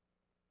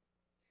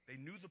 They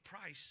knew the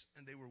price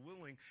and they were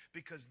willing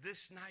because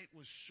this night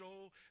was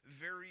so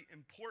very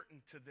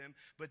important to them,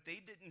 but they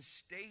didn't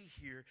stay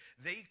here.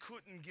 They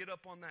couldn't get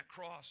up on that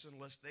cross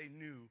unless they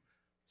knew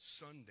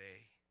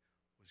Sunday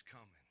was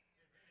coming.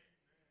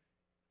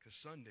 Because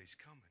Sunday's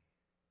coming.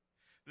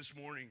 This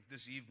morning,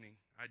 this evening,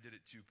 I did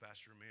it too,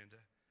 Pastor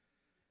Amanda.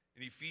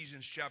 In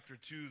Ephesians chapter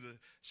 2, the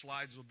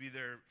slides will be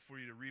there for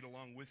you to read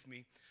along with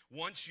me.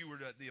 Once you were,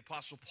 the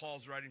Apostle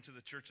Paul's writing to the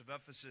church of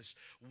Ephesus,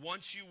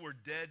 once you were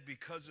dead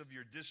because of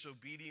your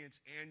disobedience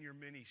and your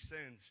many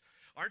sins.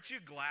 Aren't you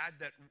glad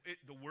that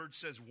the word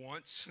says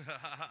once?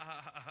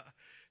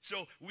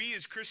 So we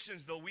as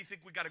Christians, though, we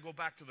think we got to go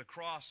back to the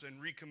cross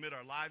and recommit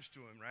our lives to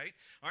him, right?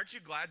 Aren't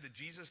you glad that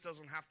Jesus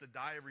doesn't have to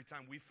die every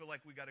time we feel like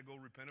we got to go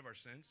repent of our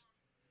sins?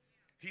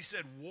 He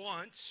said,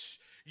 once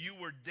you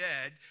were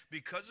dead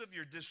because of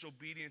your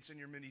disobedience and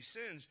your many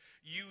sins,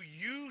 you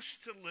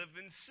used to live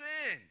in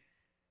sin.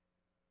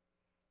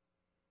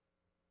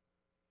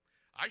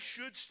 I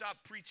should stop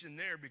preaching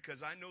there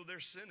because I know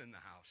there's sin in the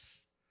house.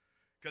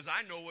 Because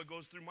I know what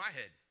goes through my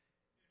head.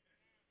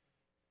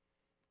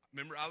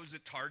 Remember, I was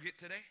at Target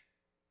today.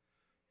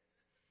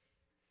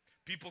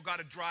 People got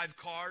to drive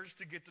cars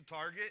to get to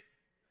Target.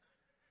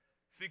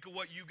 Think of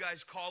what you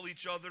guys call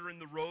each other in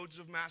the roads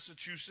of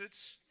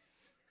Massachusetts.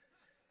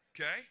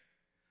 Okay?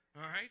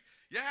 All right?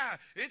 Yeah,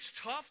 it's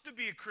tough to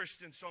be a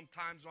Christian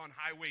sometimes on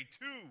Highway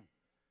 2.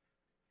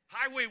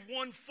 Highway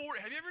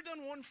 140. Have you ever done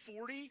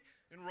 140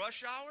 in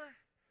rush hour?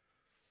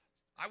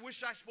 I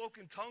wish I spoke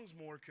in tongues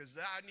more because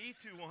I need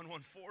to on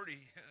 140.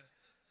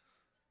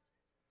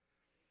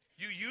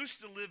 You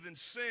used to live in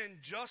sin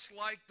just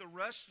like the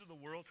rest of the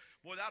world.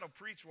 Boy, that'll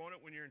preach, won't it,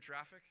 when you're in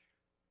traffic?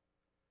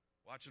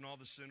 Watching all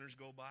the sinners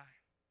go by.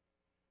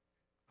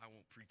 I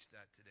won't preach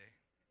that today.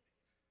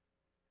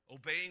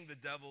 Obeying the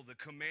devil, the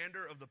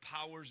commander of the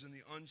powers in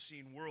the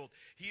unseen world.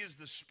 He is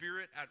the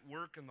spirit at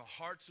work in the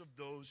hearts of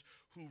those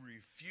who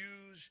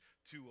refuse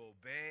to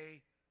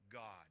obey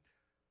God.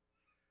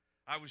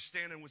 I was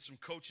standing with some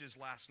coaches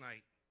last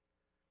night,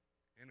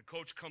 and a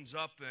coach comes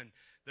up, and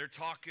they're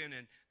talking,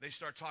 and they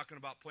start talking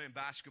about playing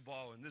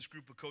basketball, and this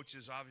group of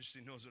coaches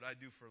obviously knows what I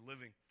do for a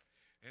living.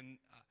 And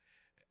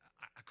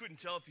I couldn't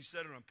tell if he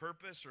said it on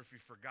purpose or if he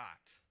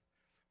forgot.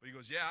 But he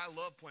goes, yeah, I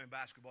love playing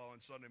basketball on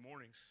Sunday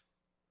mornings.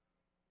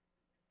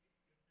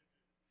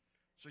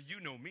 So you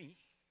know me.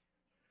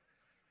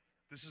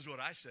 This is what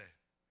I said.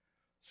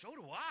 So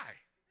do I.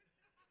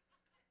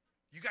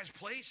 You guys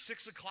play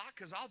 6 o'clock?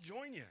 Because I'll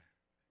join you.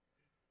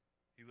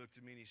 He looked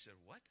at me and he said,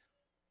 what?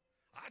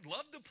 I'd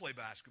love to play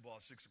basketball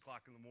at 6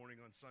 o'clock in the morning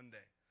on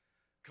Sunday.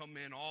 Come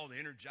in all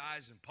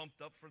energized and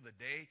pumped up for the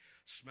day,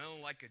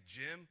 smelling like a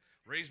gym,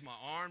 raise my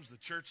arms, the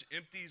church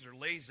empties or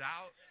lays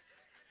out.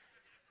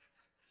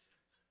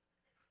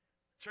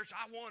 Church,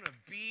 I want to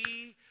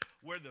be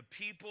where the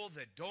people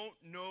that don't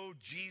know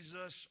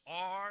Jesus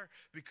are,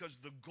 because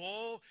the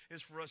goal is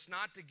for us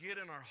not to get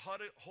in our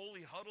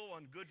holy huddle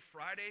on Good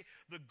Friday.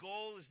 The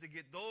goal is to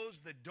get those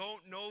that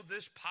don't know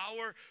this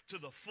power to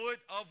the foot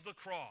of the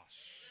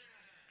cross.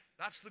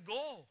 That's the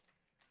goal.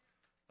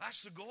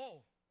 That's the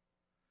goal.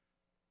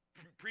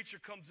 Preacher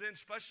comes in,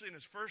 especially in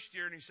his first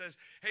year, and he says,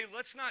 hey,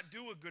 let's not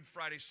do a Good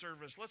Friday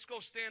service. Let's go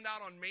stand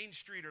out on Main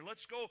Street, or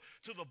let's go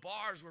to the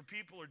bars where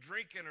people are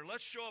drinking, or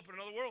let's show up in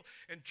another world.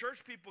 And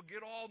church people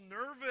get all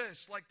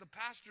nervous like the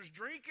pastor's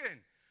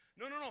drinking.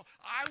 No.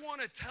 I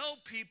want to tell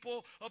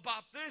people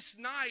about this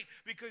night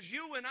because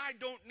you and I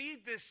don't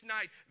need this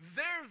night.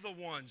 They're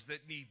the ones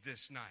that need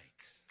this night.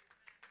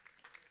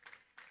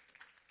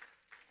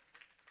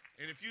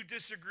 And if you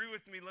disagree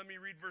with me, let me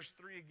read verse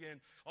 3 again.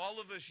 All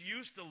of us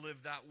used to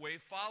live that way,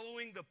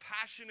 following the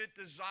passionate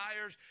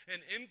desires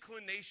and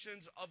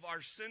inclinations of our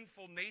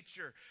sinful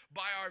nature.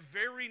 By our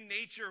very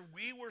nature,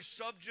 we were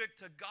subject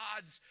to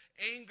God's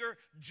anger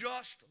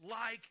just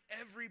like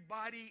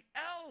everybody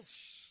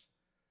else.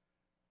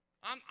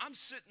 I'm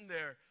sitting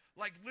there,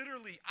 like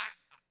literally,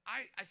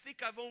 I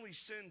think I've only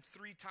sinned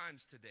 3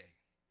 times today.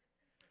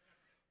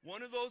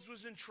 One of those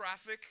was in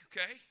traffic,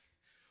 okay?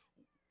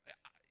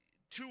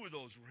 2 of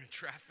those were in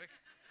traffic.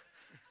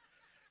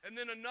 And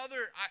then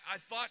another, I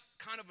thought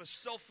kind of a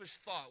selfish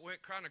thought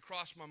went kind of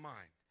across my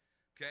mind.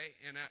 okay?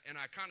 And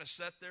I kind of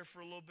sat there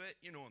for a little bit.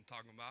 You know what I'm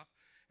talking about.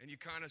 And you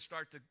kind of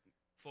start to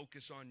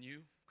focus on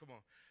you. Come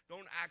on.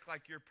 Don't act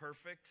like you're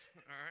perfect,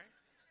 all right?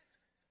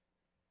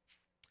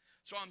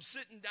 So I'm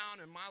sitting down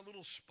in my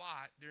little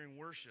spot during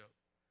worship,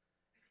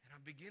 and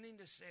I'm beginning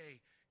to say,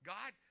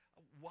 God,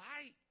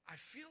 why I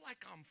feel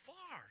like I'm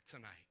far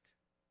tonight.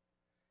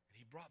 And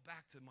he brought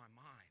back to my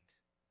mind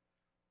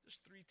just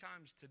 3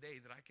 times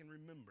today that I can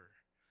remember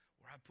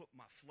where I put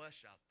my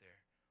flesh out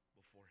there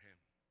before him.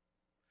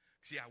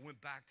 See, I went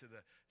back to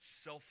the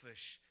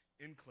selfish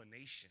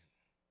inclination.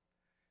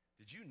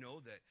 Did you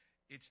know that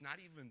it's not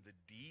even the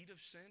deed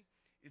of sin?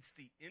 It's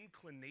the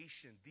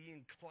inclination, the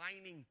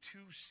inclining to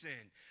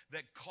sin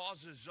that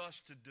causes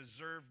us to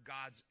deserve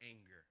God's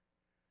anger.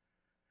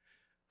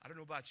 I don't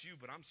know about you,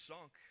 but I'm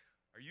sunk.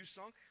 Are you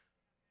sunk?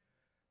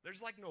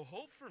 There's like no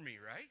hope for me,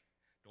 right?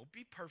 Don't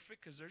be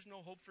perfect, because there's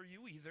no hope for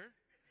you either.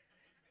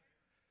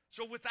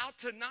 So without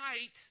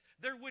tonight,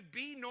 there would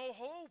be no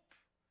hope.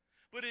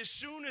 But as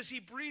soon as he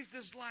breathed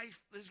his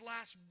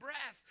last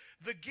breath,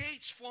 the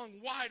gates flung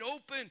wide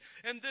open,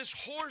 and this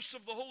horse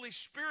of the Holy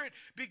Spirit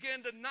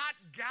began to not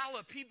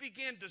gallop. He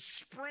began to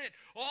sprint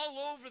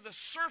all over the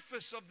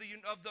surface of the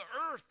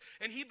earth,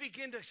 and he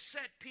began to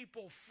set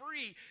people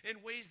free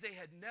in ways they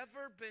had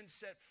never been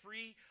set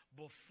free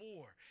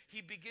before.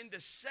 He began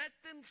to set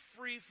them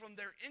free from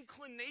their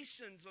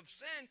inclinations of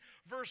sin.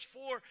 Verse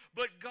 4,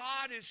 but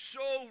God is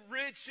so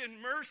rich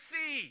in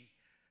mercy.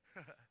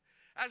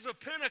 As a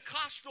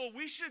Pentecostal,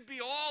 we should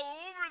be all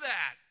over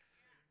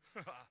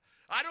that.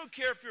 I don't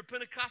care if you're a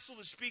Pentecostal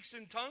that speaks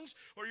in tongues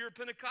or you're a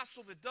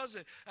Pentecostal that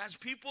doesn't. As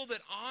people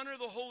that honor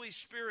the Holy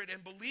Spirit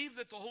and believe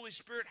that the Holy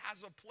Spirit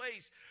has a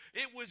place,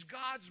 it was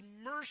God's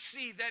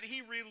mercy that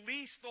he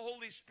released the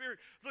Holy Spirit,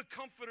 the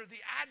Comforter,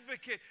 the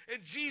Advocate.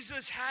 And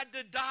Jesus had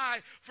to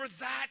die for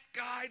that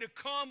guy to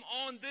come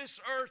on this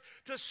earth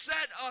to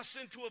set us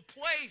into a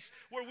place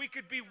where we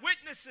could be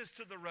witnesses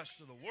to the rest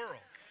of the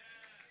world.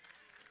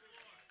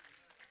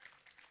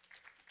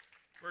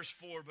 Verse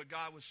 4, but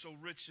God was so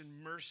rich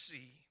in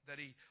mercy that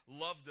he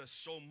loved us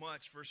so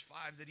much. Verse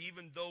 5, that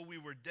even though we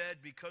were dead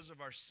because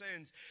of our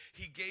sins,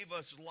 he gave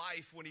us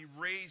life when he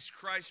raised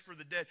Christ for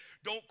the dead.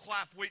 Don't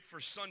clap, wait for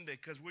Sunday,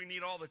 because we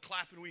need all the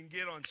clapping we can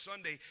get on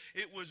Sunday.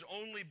 It was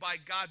only by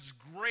God's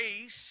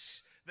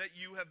grace that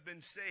you have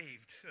been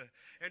saved.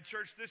 And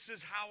church, this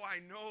is how I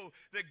know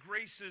that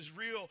grace is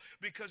real,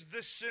 because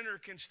this sinner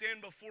can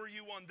stand before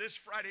you on this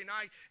Friday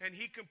night and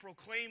he can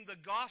proclaim the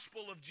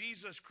gospel of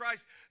Jesus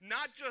Christ,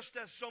 not just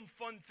as some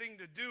fun thing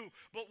to do,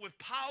 but with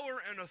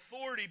power and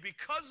authority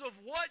because of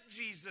what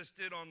Jesus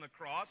did on the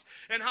cross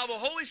and how the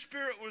Holy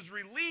Spirit was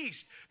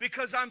released,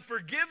 because I'm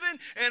forgiven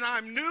and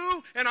I'm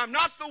new and I'm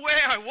not the way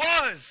I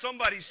was.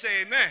 Somebody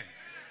say amen.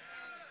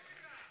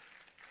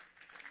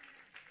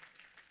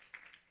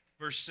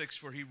 Verse 6,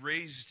 for he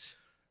raised,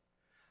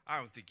 I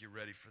don't think you're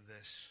ready for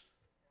this.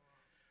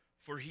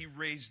 For he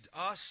raised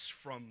us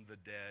from the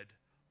dead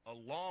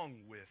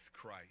along with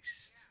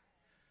Christ.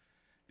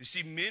 You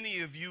see,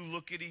 many of you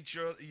look at each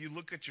other, you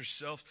look at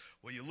yourself,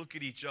 well, you look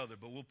at each other,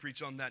 but we'll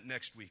preach on that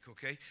next week,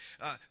 okay?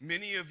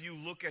 Many of you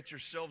look at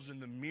yourselves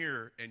in the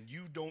mirror and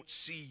you don't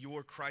see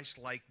your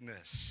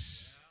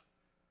Christ-likeness.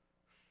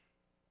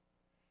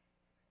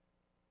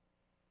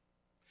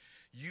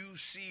 You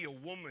see a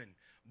woman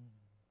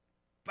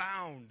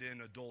bound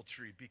in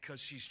adultery because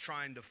she's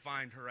trying to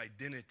find her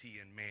identity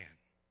in man.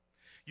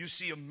 You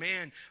see a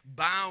man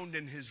bound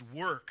in his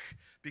work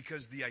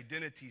because the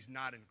identity's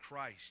not in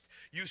Christ.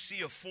 You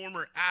see a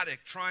former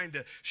addict trying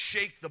to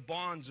shake the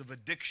bonds of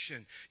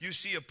addiction. You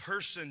see a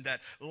person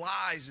that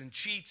lies and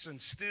cheats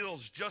and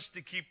steals just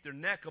to keep their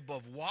neck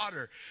above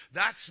water.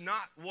 That's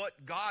not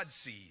what God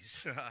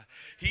sees.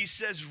 He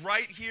says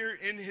right here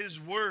in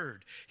his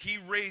word, he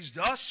raised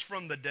us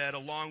from the dead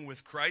along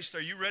with Christ.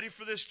 Are you ready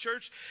for this,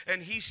 church?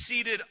 And he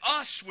seated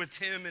us with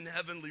him in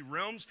heavenly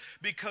realms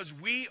because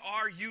we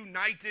are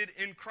united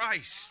in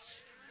Christ.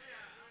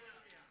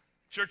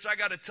 Church, I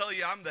got to tell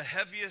you, I'm the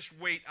heaviest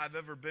weight I've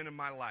ever been in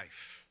my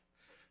life.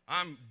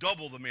 I'm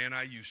double the man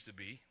I used to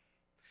be.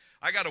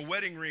 I got a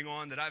wedding ring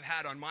on that I've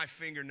had on my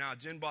finger now.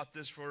 Jen bought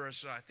this for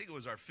us, I think it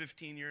was our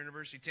 15-year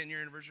anniversary,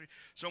 10-year anniversary,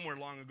 somewhere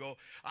long ago.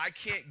 I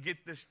can't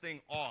get this thing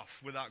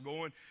off without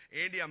going,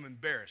 Andy, I'm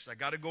embarrassed. I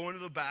got to go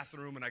into the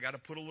bathroom, and I got to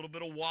put a little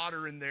bit of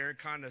water in there,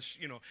 kind of,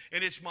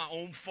 and it's my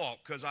own fault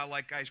because I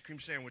like ice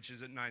cream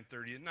sandwiches at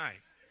 9:30 at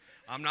night.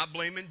 I'm not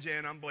blaming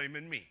Jen, I'm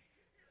blaming me.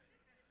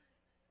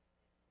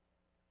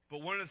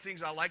 But one of the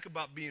things I like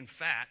about being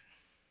fat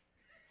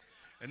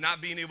and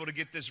not being able to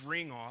get this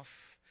ring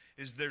off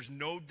is there's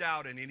no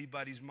doubt in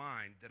anybody's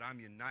mind that I'm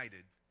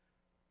united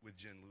with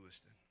Jen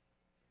Lewiston.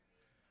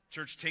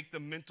 Church, take the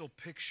mental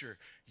picture.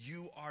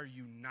 You are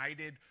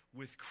united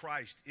with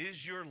Christ.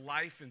 Is your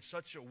life in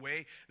such a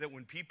way that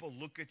when people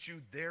look at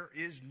you, there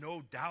is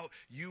no doubt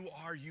you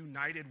are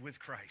united with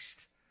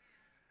Christ?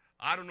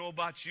 I don't know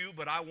about you,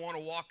 but I want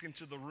to walk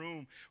into the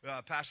room.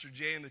 Pastor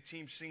Jay and the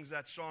team sings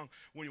that song.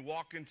 When he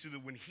walks into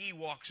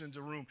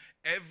the room,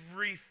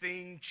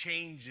 everything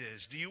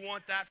changes. Do you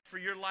want that for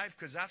your life?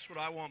 Because that's what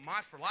I want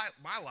for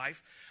my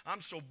life.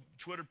 I'm so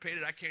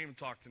Twitter-pated, I can't even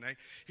talk tonight.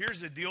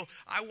 Here's the deal.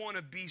 I want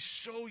to be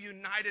so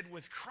united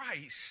with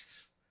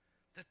Christ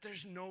that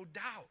there's no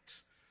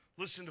doubt.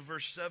 Listen to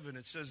verse 7.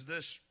 It says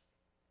this.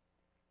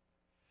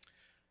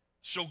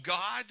 So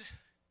God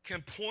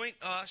can point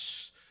to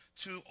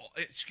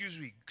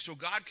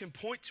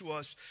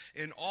us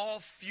in all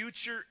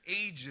future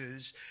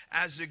ages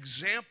as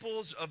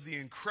examples of the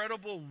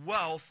incredible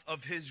wealth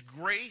of his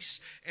grace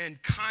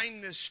and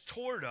kindness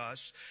toward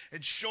us,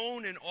 and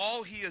shown in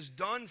all he has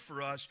done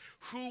for us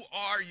who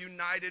are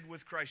united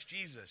with Christ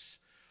Jesus.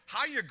 How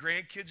are your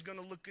grandkids going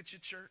to look at you,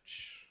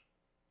 church?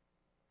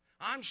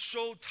 I'm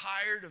so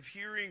tired of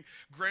hearing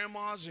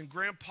grandmas and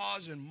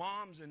grandpas and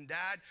moms and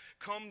dad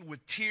come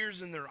with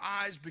tears in their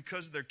eyes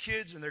because their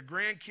kids and their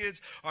grandkids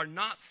are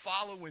not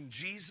following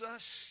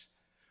Jesus.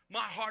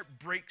 My heart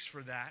breaks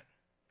for that.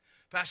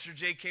 Pastor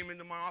Jay came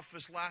into my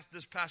office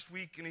this past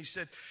week, and he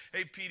said,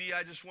 hey, PD,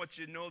 I just want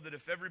you to know that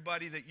if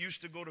everybody that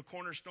used to go to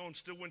Cornerstone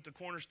still went to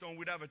Cornerstone,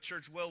 we'd have a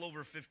church well over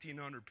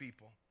 1,500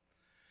 people.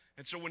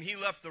 And so when he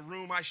left the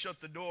room, I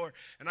shut the door,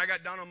 and I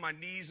got down on my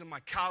knees on my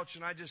couch,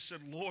 and I just said,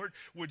 Lord,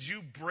 would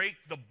you break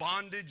the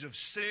bondage of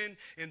sin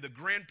in the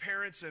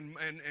grandparents and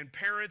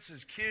parents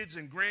as kids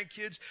and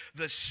grandkids,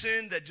 the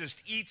sin that just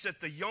eats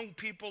at the young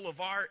people of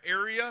our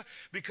area,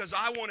 because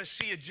I want to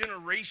see a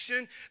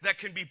generation that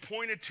can be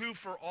pointed to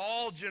for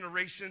all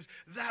generations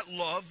that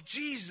love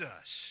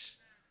Jesus.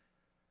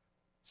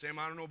 Sam,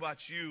 I don't know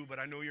about you, but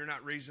I know you're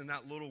not raising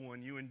that little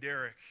one, you and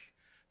Derek,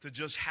 to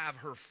just have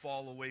her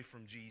fall away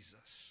from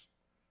Jesus.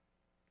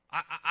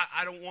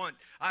 I don't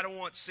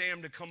want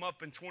Sam to come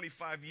up in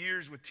 25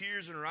 years with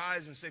tears in her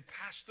eyes and say,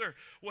 Pastor,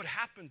 what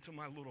happened to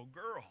my little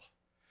girl?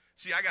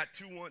 See, I got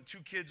two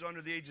kids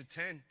under the age of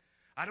 10.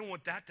 I don't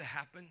want that to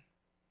happen.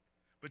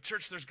 But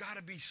church, there's got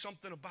to be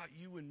something about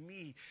you and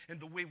me and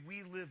the way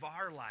we live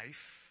our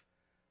life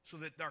so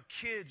that our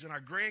kids and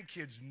our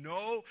grandkids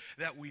know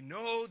that we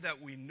know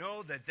that we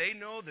know that they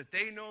know that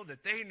they know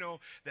that they know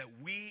that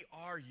we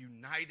are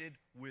united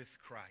with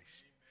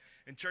Christ.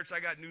 And church, I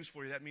got news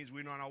for you. That means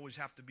we don't always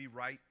have to be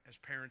right as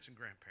parents and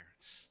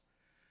grandparents.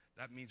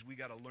 That means we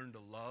got to learn to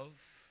love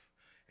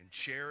and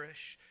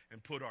cherish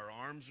and put our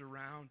arms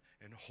around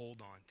and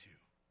hold on to.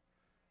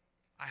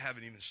 I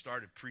haven't even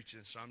started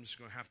preaching, so I'm just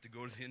going to have to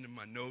go to the end of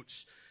my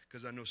notes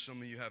because I know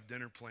some of you have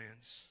dinner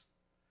plans.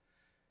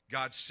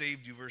 God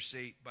saved you, verse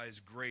 8, by his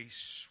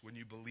grace when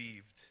you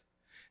believed.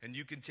 And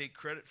you can take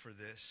credit for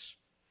this.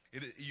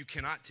 You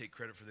cannot take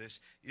credit for this.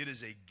 It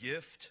is a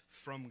gift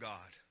from God.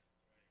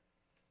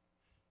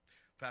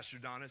 Pastor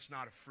Donna, it's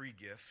not a free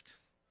gift.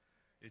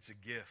 It's a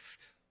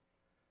gift.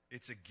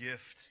 It's a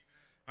gift.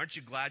 Aren't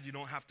you glad you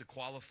don't have to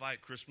qualify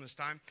at Christmas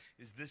time?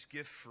 Is this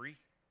gift free?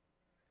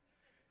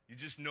 You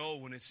just know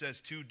when it says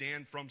to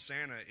Dan from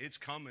Santa, it's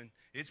coming.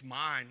 It's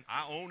mine.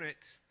 I own it.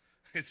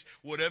 It's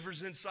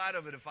whatever's inside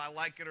of it. If I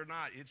like it or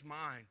not, it's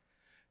mine.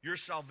 Your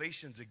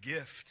salvation's a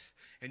gift,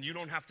 and you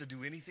don't have to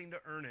do anything to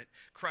earn it.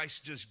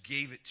 Christ just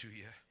gave it to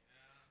you.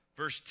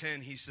 Verse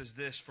 10, he says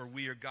this, for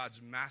we are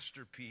God's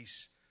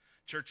masterpiece.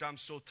 Church, I'm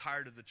so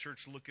tired of the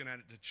church looking at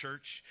the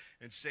church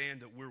and saying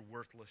that we're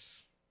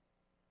worthless.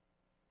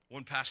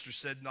 One pastor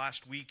said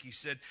last week, he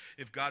said,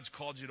 if God's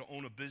called you to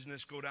own a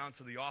business, go down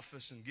to the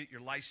office and get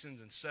your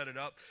license and set it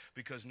up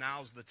because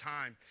now's the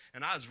time.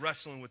 And I was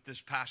wrestling with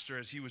this pastor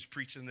as he was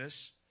preaching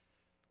this.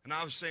 And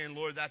I was saying,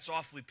 Lord, that's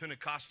awfully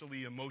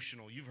Pentecostally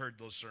emotional. You've heard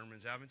those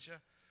sermons, haven't you?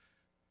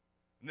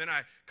 And then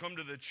I come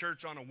to the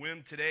church on a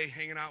whim today,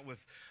 hanging out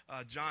with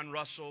John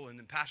Russell and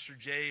then Pastor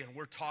Jay, and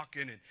we're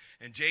talking,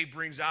 and Jay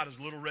brings out his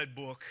little red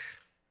book.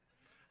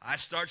 I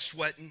start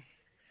sweating,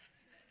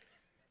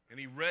 and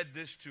he read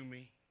this to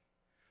me,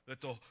 that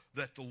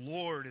the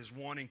Lord is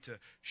wanting to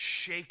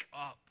shake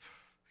up,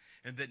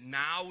 and that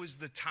now is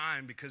the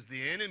time because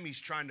the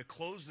enemy's trying to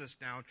close us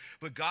down,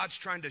 but God's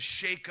trying to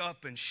shake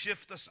up and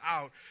shift us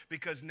out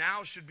because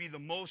now should be the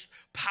most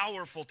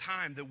powerful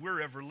time that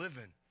we're ever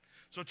living.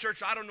 So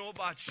church, I don't know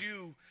about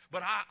you,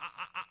 but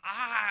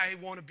I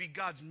want to be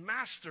God's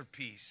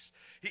masterpiece.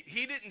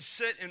 He didn't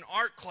sit in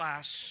art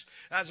class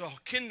as a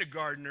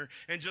kindergartner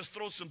and just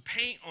throw some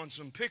paint on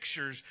some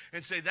pictures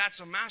and say, that's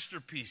a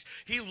masterpiece.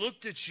 He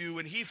looked at you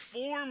and he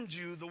formed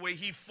you the way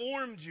he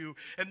formed you,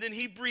 and then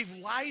he breathed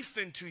life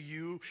into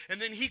you, and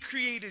then he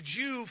created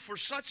you for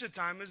such a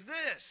time as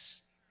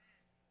this.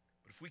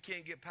 But if we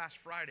can't get past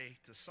Friday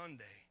to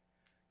Sunday,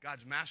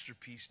 God's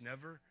masterpiece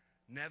never,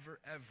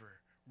 ever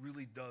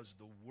really does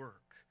the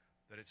work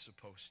that it's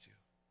supposed to.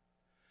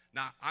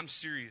 Now, I'm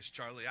serious,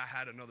 Charlie. I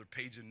had another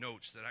page of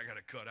notes that I got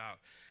to cut out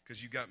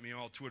because you got me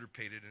all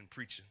Twitter-pated and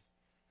preaching.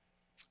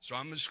 So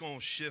I'm just going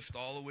to shift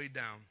all the way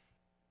down.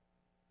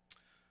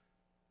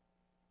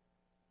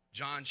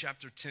 John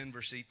chapter 10,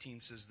 verse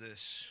 18 says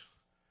this.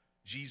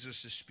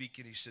 Jesus is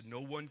speaking. He said,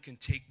 no one can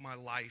take my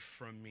life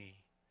from me.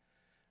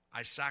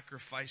 I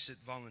sacrifice it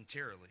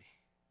voluntarily.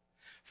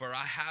 For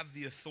I have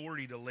the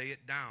authority to lay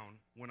it down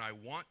when I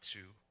want to,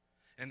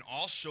 and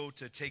also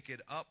to take it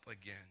up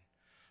again.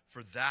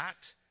 For that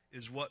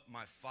is what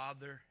my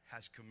Father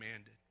has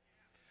commanded.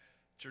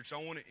 Church, I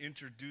want to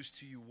introduce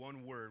to you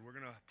one word. We're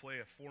going to play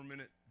a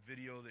 4-minute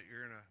video that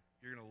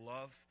you're gonna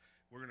love.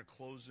 We're going to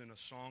close in a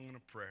song and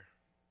a prayer.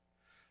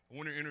 I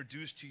want to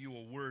introduce to you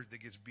a word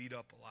that gets beat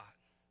up a lot.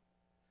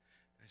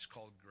 It's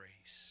called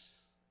grace.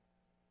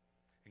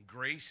 And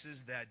grace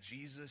is that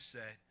Jesus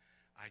said,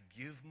 I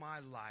give my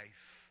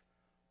life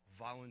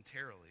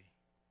voluntarily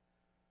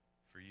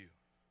for you.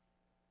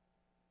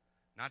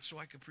 Not so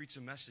I could preach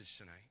a message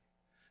tonight.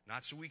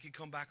 Not so we could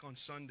come back on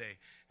Sunday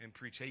and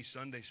preach, hey,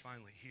 Sunday's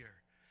finally here.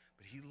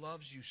 But he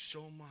loves you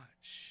so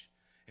much.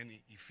 And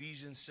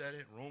Ephesians said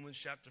it, Romans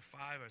chapter 5,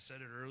 I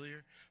said it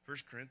earlier. 1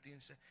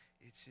 Corinthians said,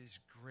 it's his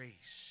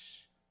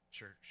grace,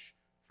 church,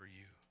 for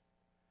you.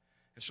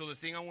 And so the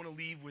thing I want to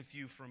leave with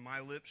you from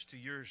my lips to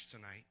yours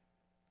tonight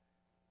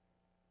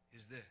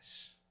is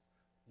this.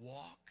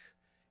 Walk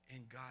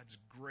in God's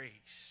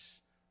grace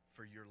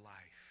for your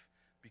life.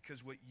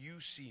 Because what you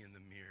see in the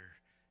mirror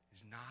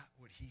is not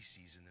what he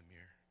sees in the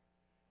mirror.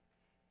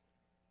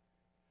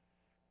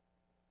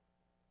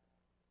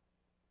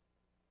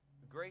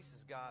 Grace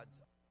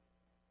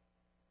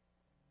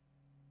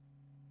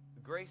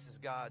is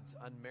God's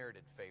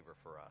unmerited favor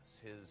for us,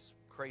 his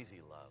crazy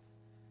love.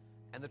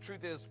 And the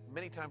truth is,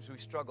 many times we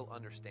struggle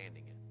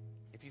understanding it.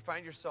 If you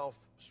find yourself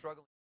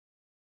struggling